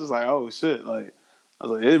that, I was just like, oh shit. Like, I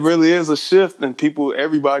was like, it really is a shift in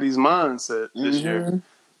everybody's mindset this year. And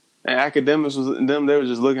Academics they were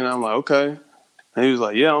just looking at him like, okay. And he was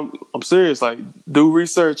like, yeah, I'm serious. Like, do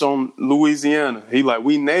research on Louisiana. He like,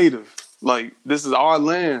 we native. Like, this is our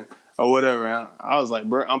land or whatever. And I was like,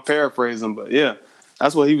 bro, I'm paraphrasing, but yeah,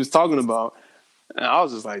 that's what he was talking about. And I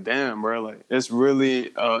was just like, damn, bro, like, it's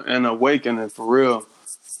really an awakening for real,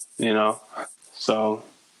 you know? So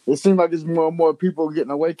it seems like there's more and more people getting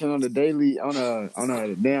awakened on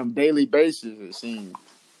a damn daily basis. It seems.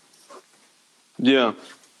 Yeah.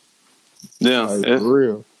 Like, for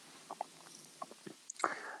real.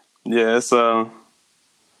 Yeah,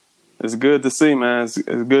 it's good to see, man. It's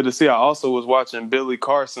good to see. I also was watching Billy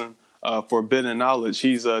Carson, Forbidden Knowledge.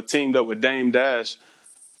 He's teamed up with Dame Dash.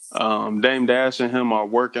 Dame Dash and him are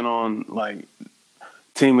working on like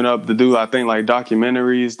teaming up to do, I think, like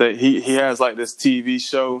documentaries. That he has like this TV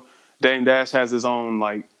show. Dame Dash has his own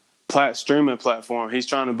like streaming platform. He's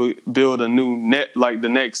trying to build a new like the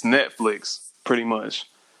next Netflix, pretty much.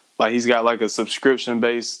 Like he's got like a subscription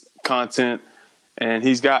based content, and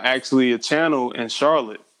he's got actually a channel in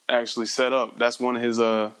Charlotte actually set up. That's one of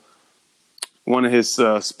his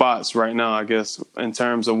spots right now, I guess, in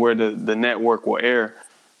terms of where the network will air.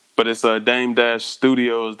 but it's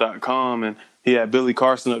dame-studios.com, and he had Billy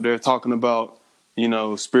Carson up there talking about,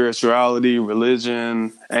 spirituality,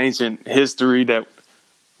 religion, ancient history that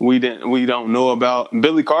we don't know about. And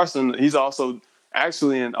Billy Carson, he's also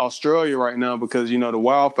actually in Australia right now because the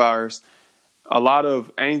wildfires. A lot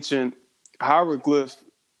of ancient hieroglyphs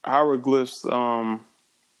or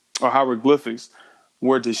hieroglyphics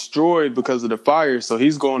were destroyed because of the fire. So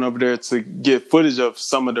he's going over there to get footage of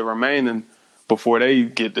some of the remaining before they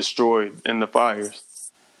get destroyed in the fires.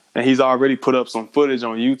 And he's already put up some footage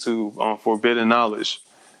on YouTube on Forbidden Knowledge.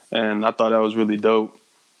 And I thought that was really dope.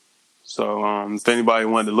 So if anybody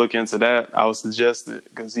wanted to look into that, I would suggest it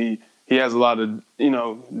because he has a lot of,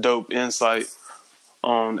 dope insight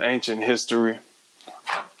on ancient history.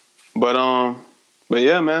 But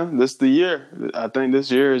yeah, man, this is the year. I think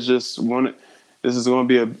this year is just this is going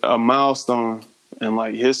to be a milestone in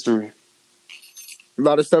like history. A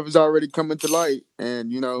lot of stuff is already coming to light,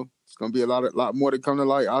 and it's going to be a lot more to come to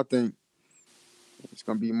light. I think it's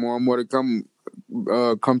going to be more and more to come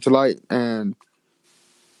to light, and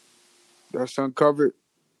that's uncovered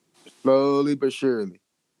slowly but surely.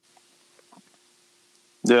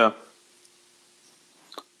 Yeah.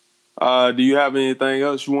 Do you have anything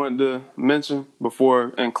else you wanted to mention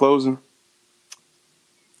before in closing?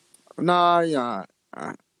 Nah, yeah.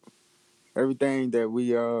 Everything that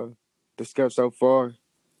we discussed so far,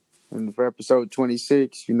 and for episode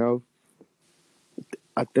 26,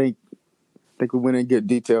 I think we went in good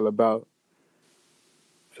detail about.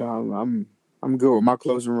 So I'm good with my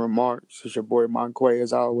closing remarks. It's your boy Monquay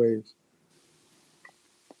as always.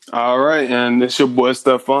 All right, and it's your boy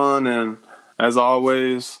Stefan, and as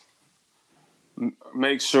always,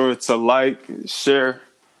 make sure to like, share,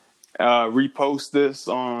 repost this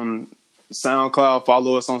on SoundCloud.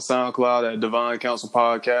 Follow us on SoundCloud at Divine Council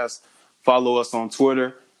Podcast. Follow us on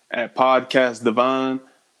Twitter at Podcast Divine.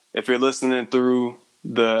 If you're listening through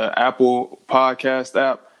the Apple Podcast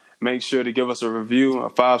app, make sure to give us a review. A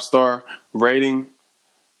 5-star rating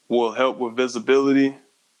will help with visibility.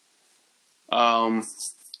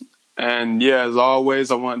 And yeah, as always,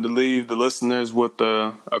 I wanted to leave the listeners with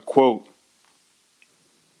a quote.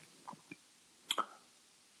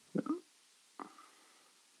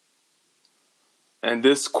 And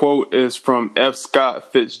this quote is from F.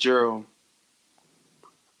 Scott Fitzgerald.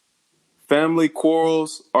 Family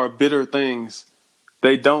quarrels are bitter things.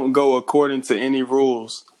 They don't go according to any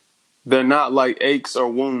rules. They're not like aches or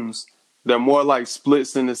wounds. They're more like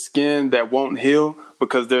splits in the skin that won't heal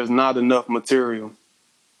because there's not enough material.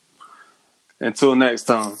 Until next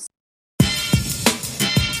time.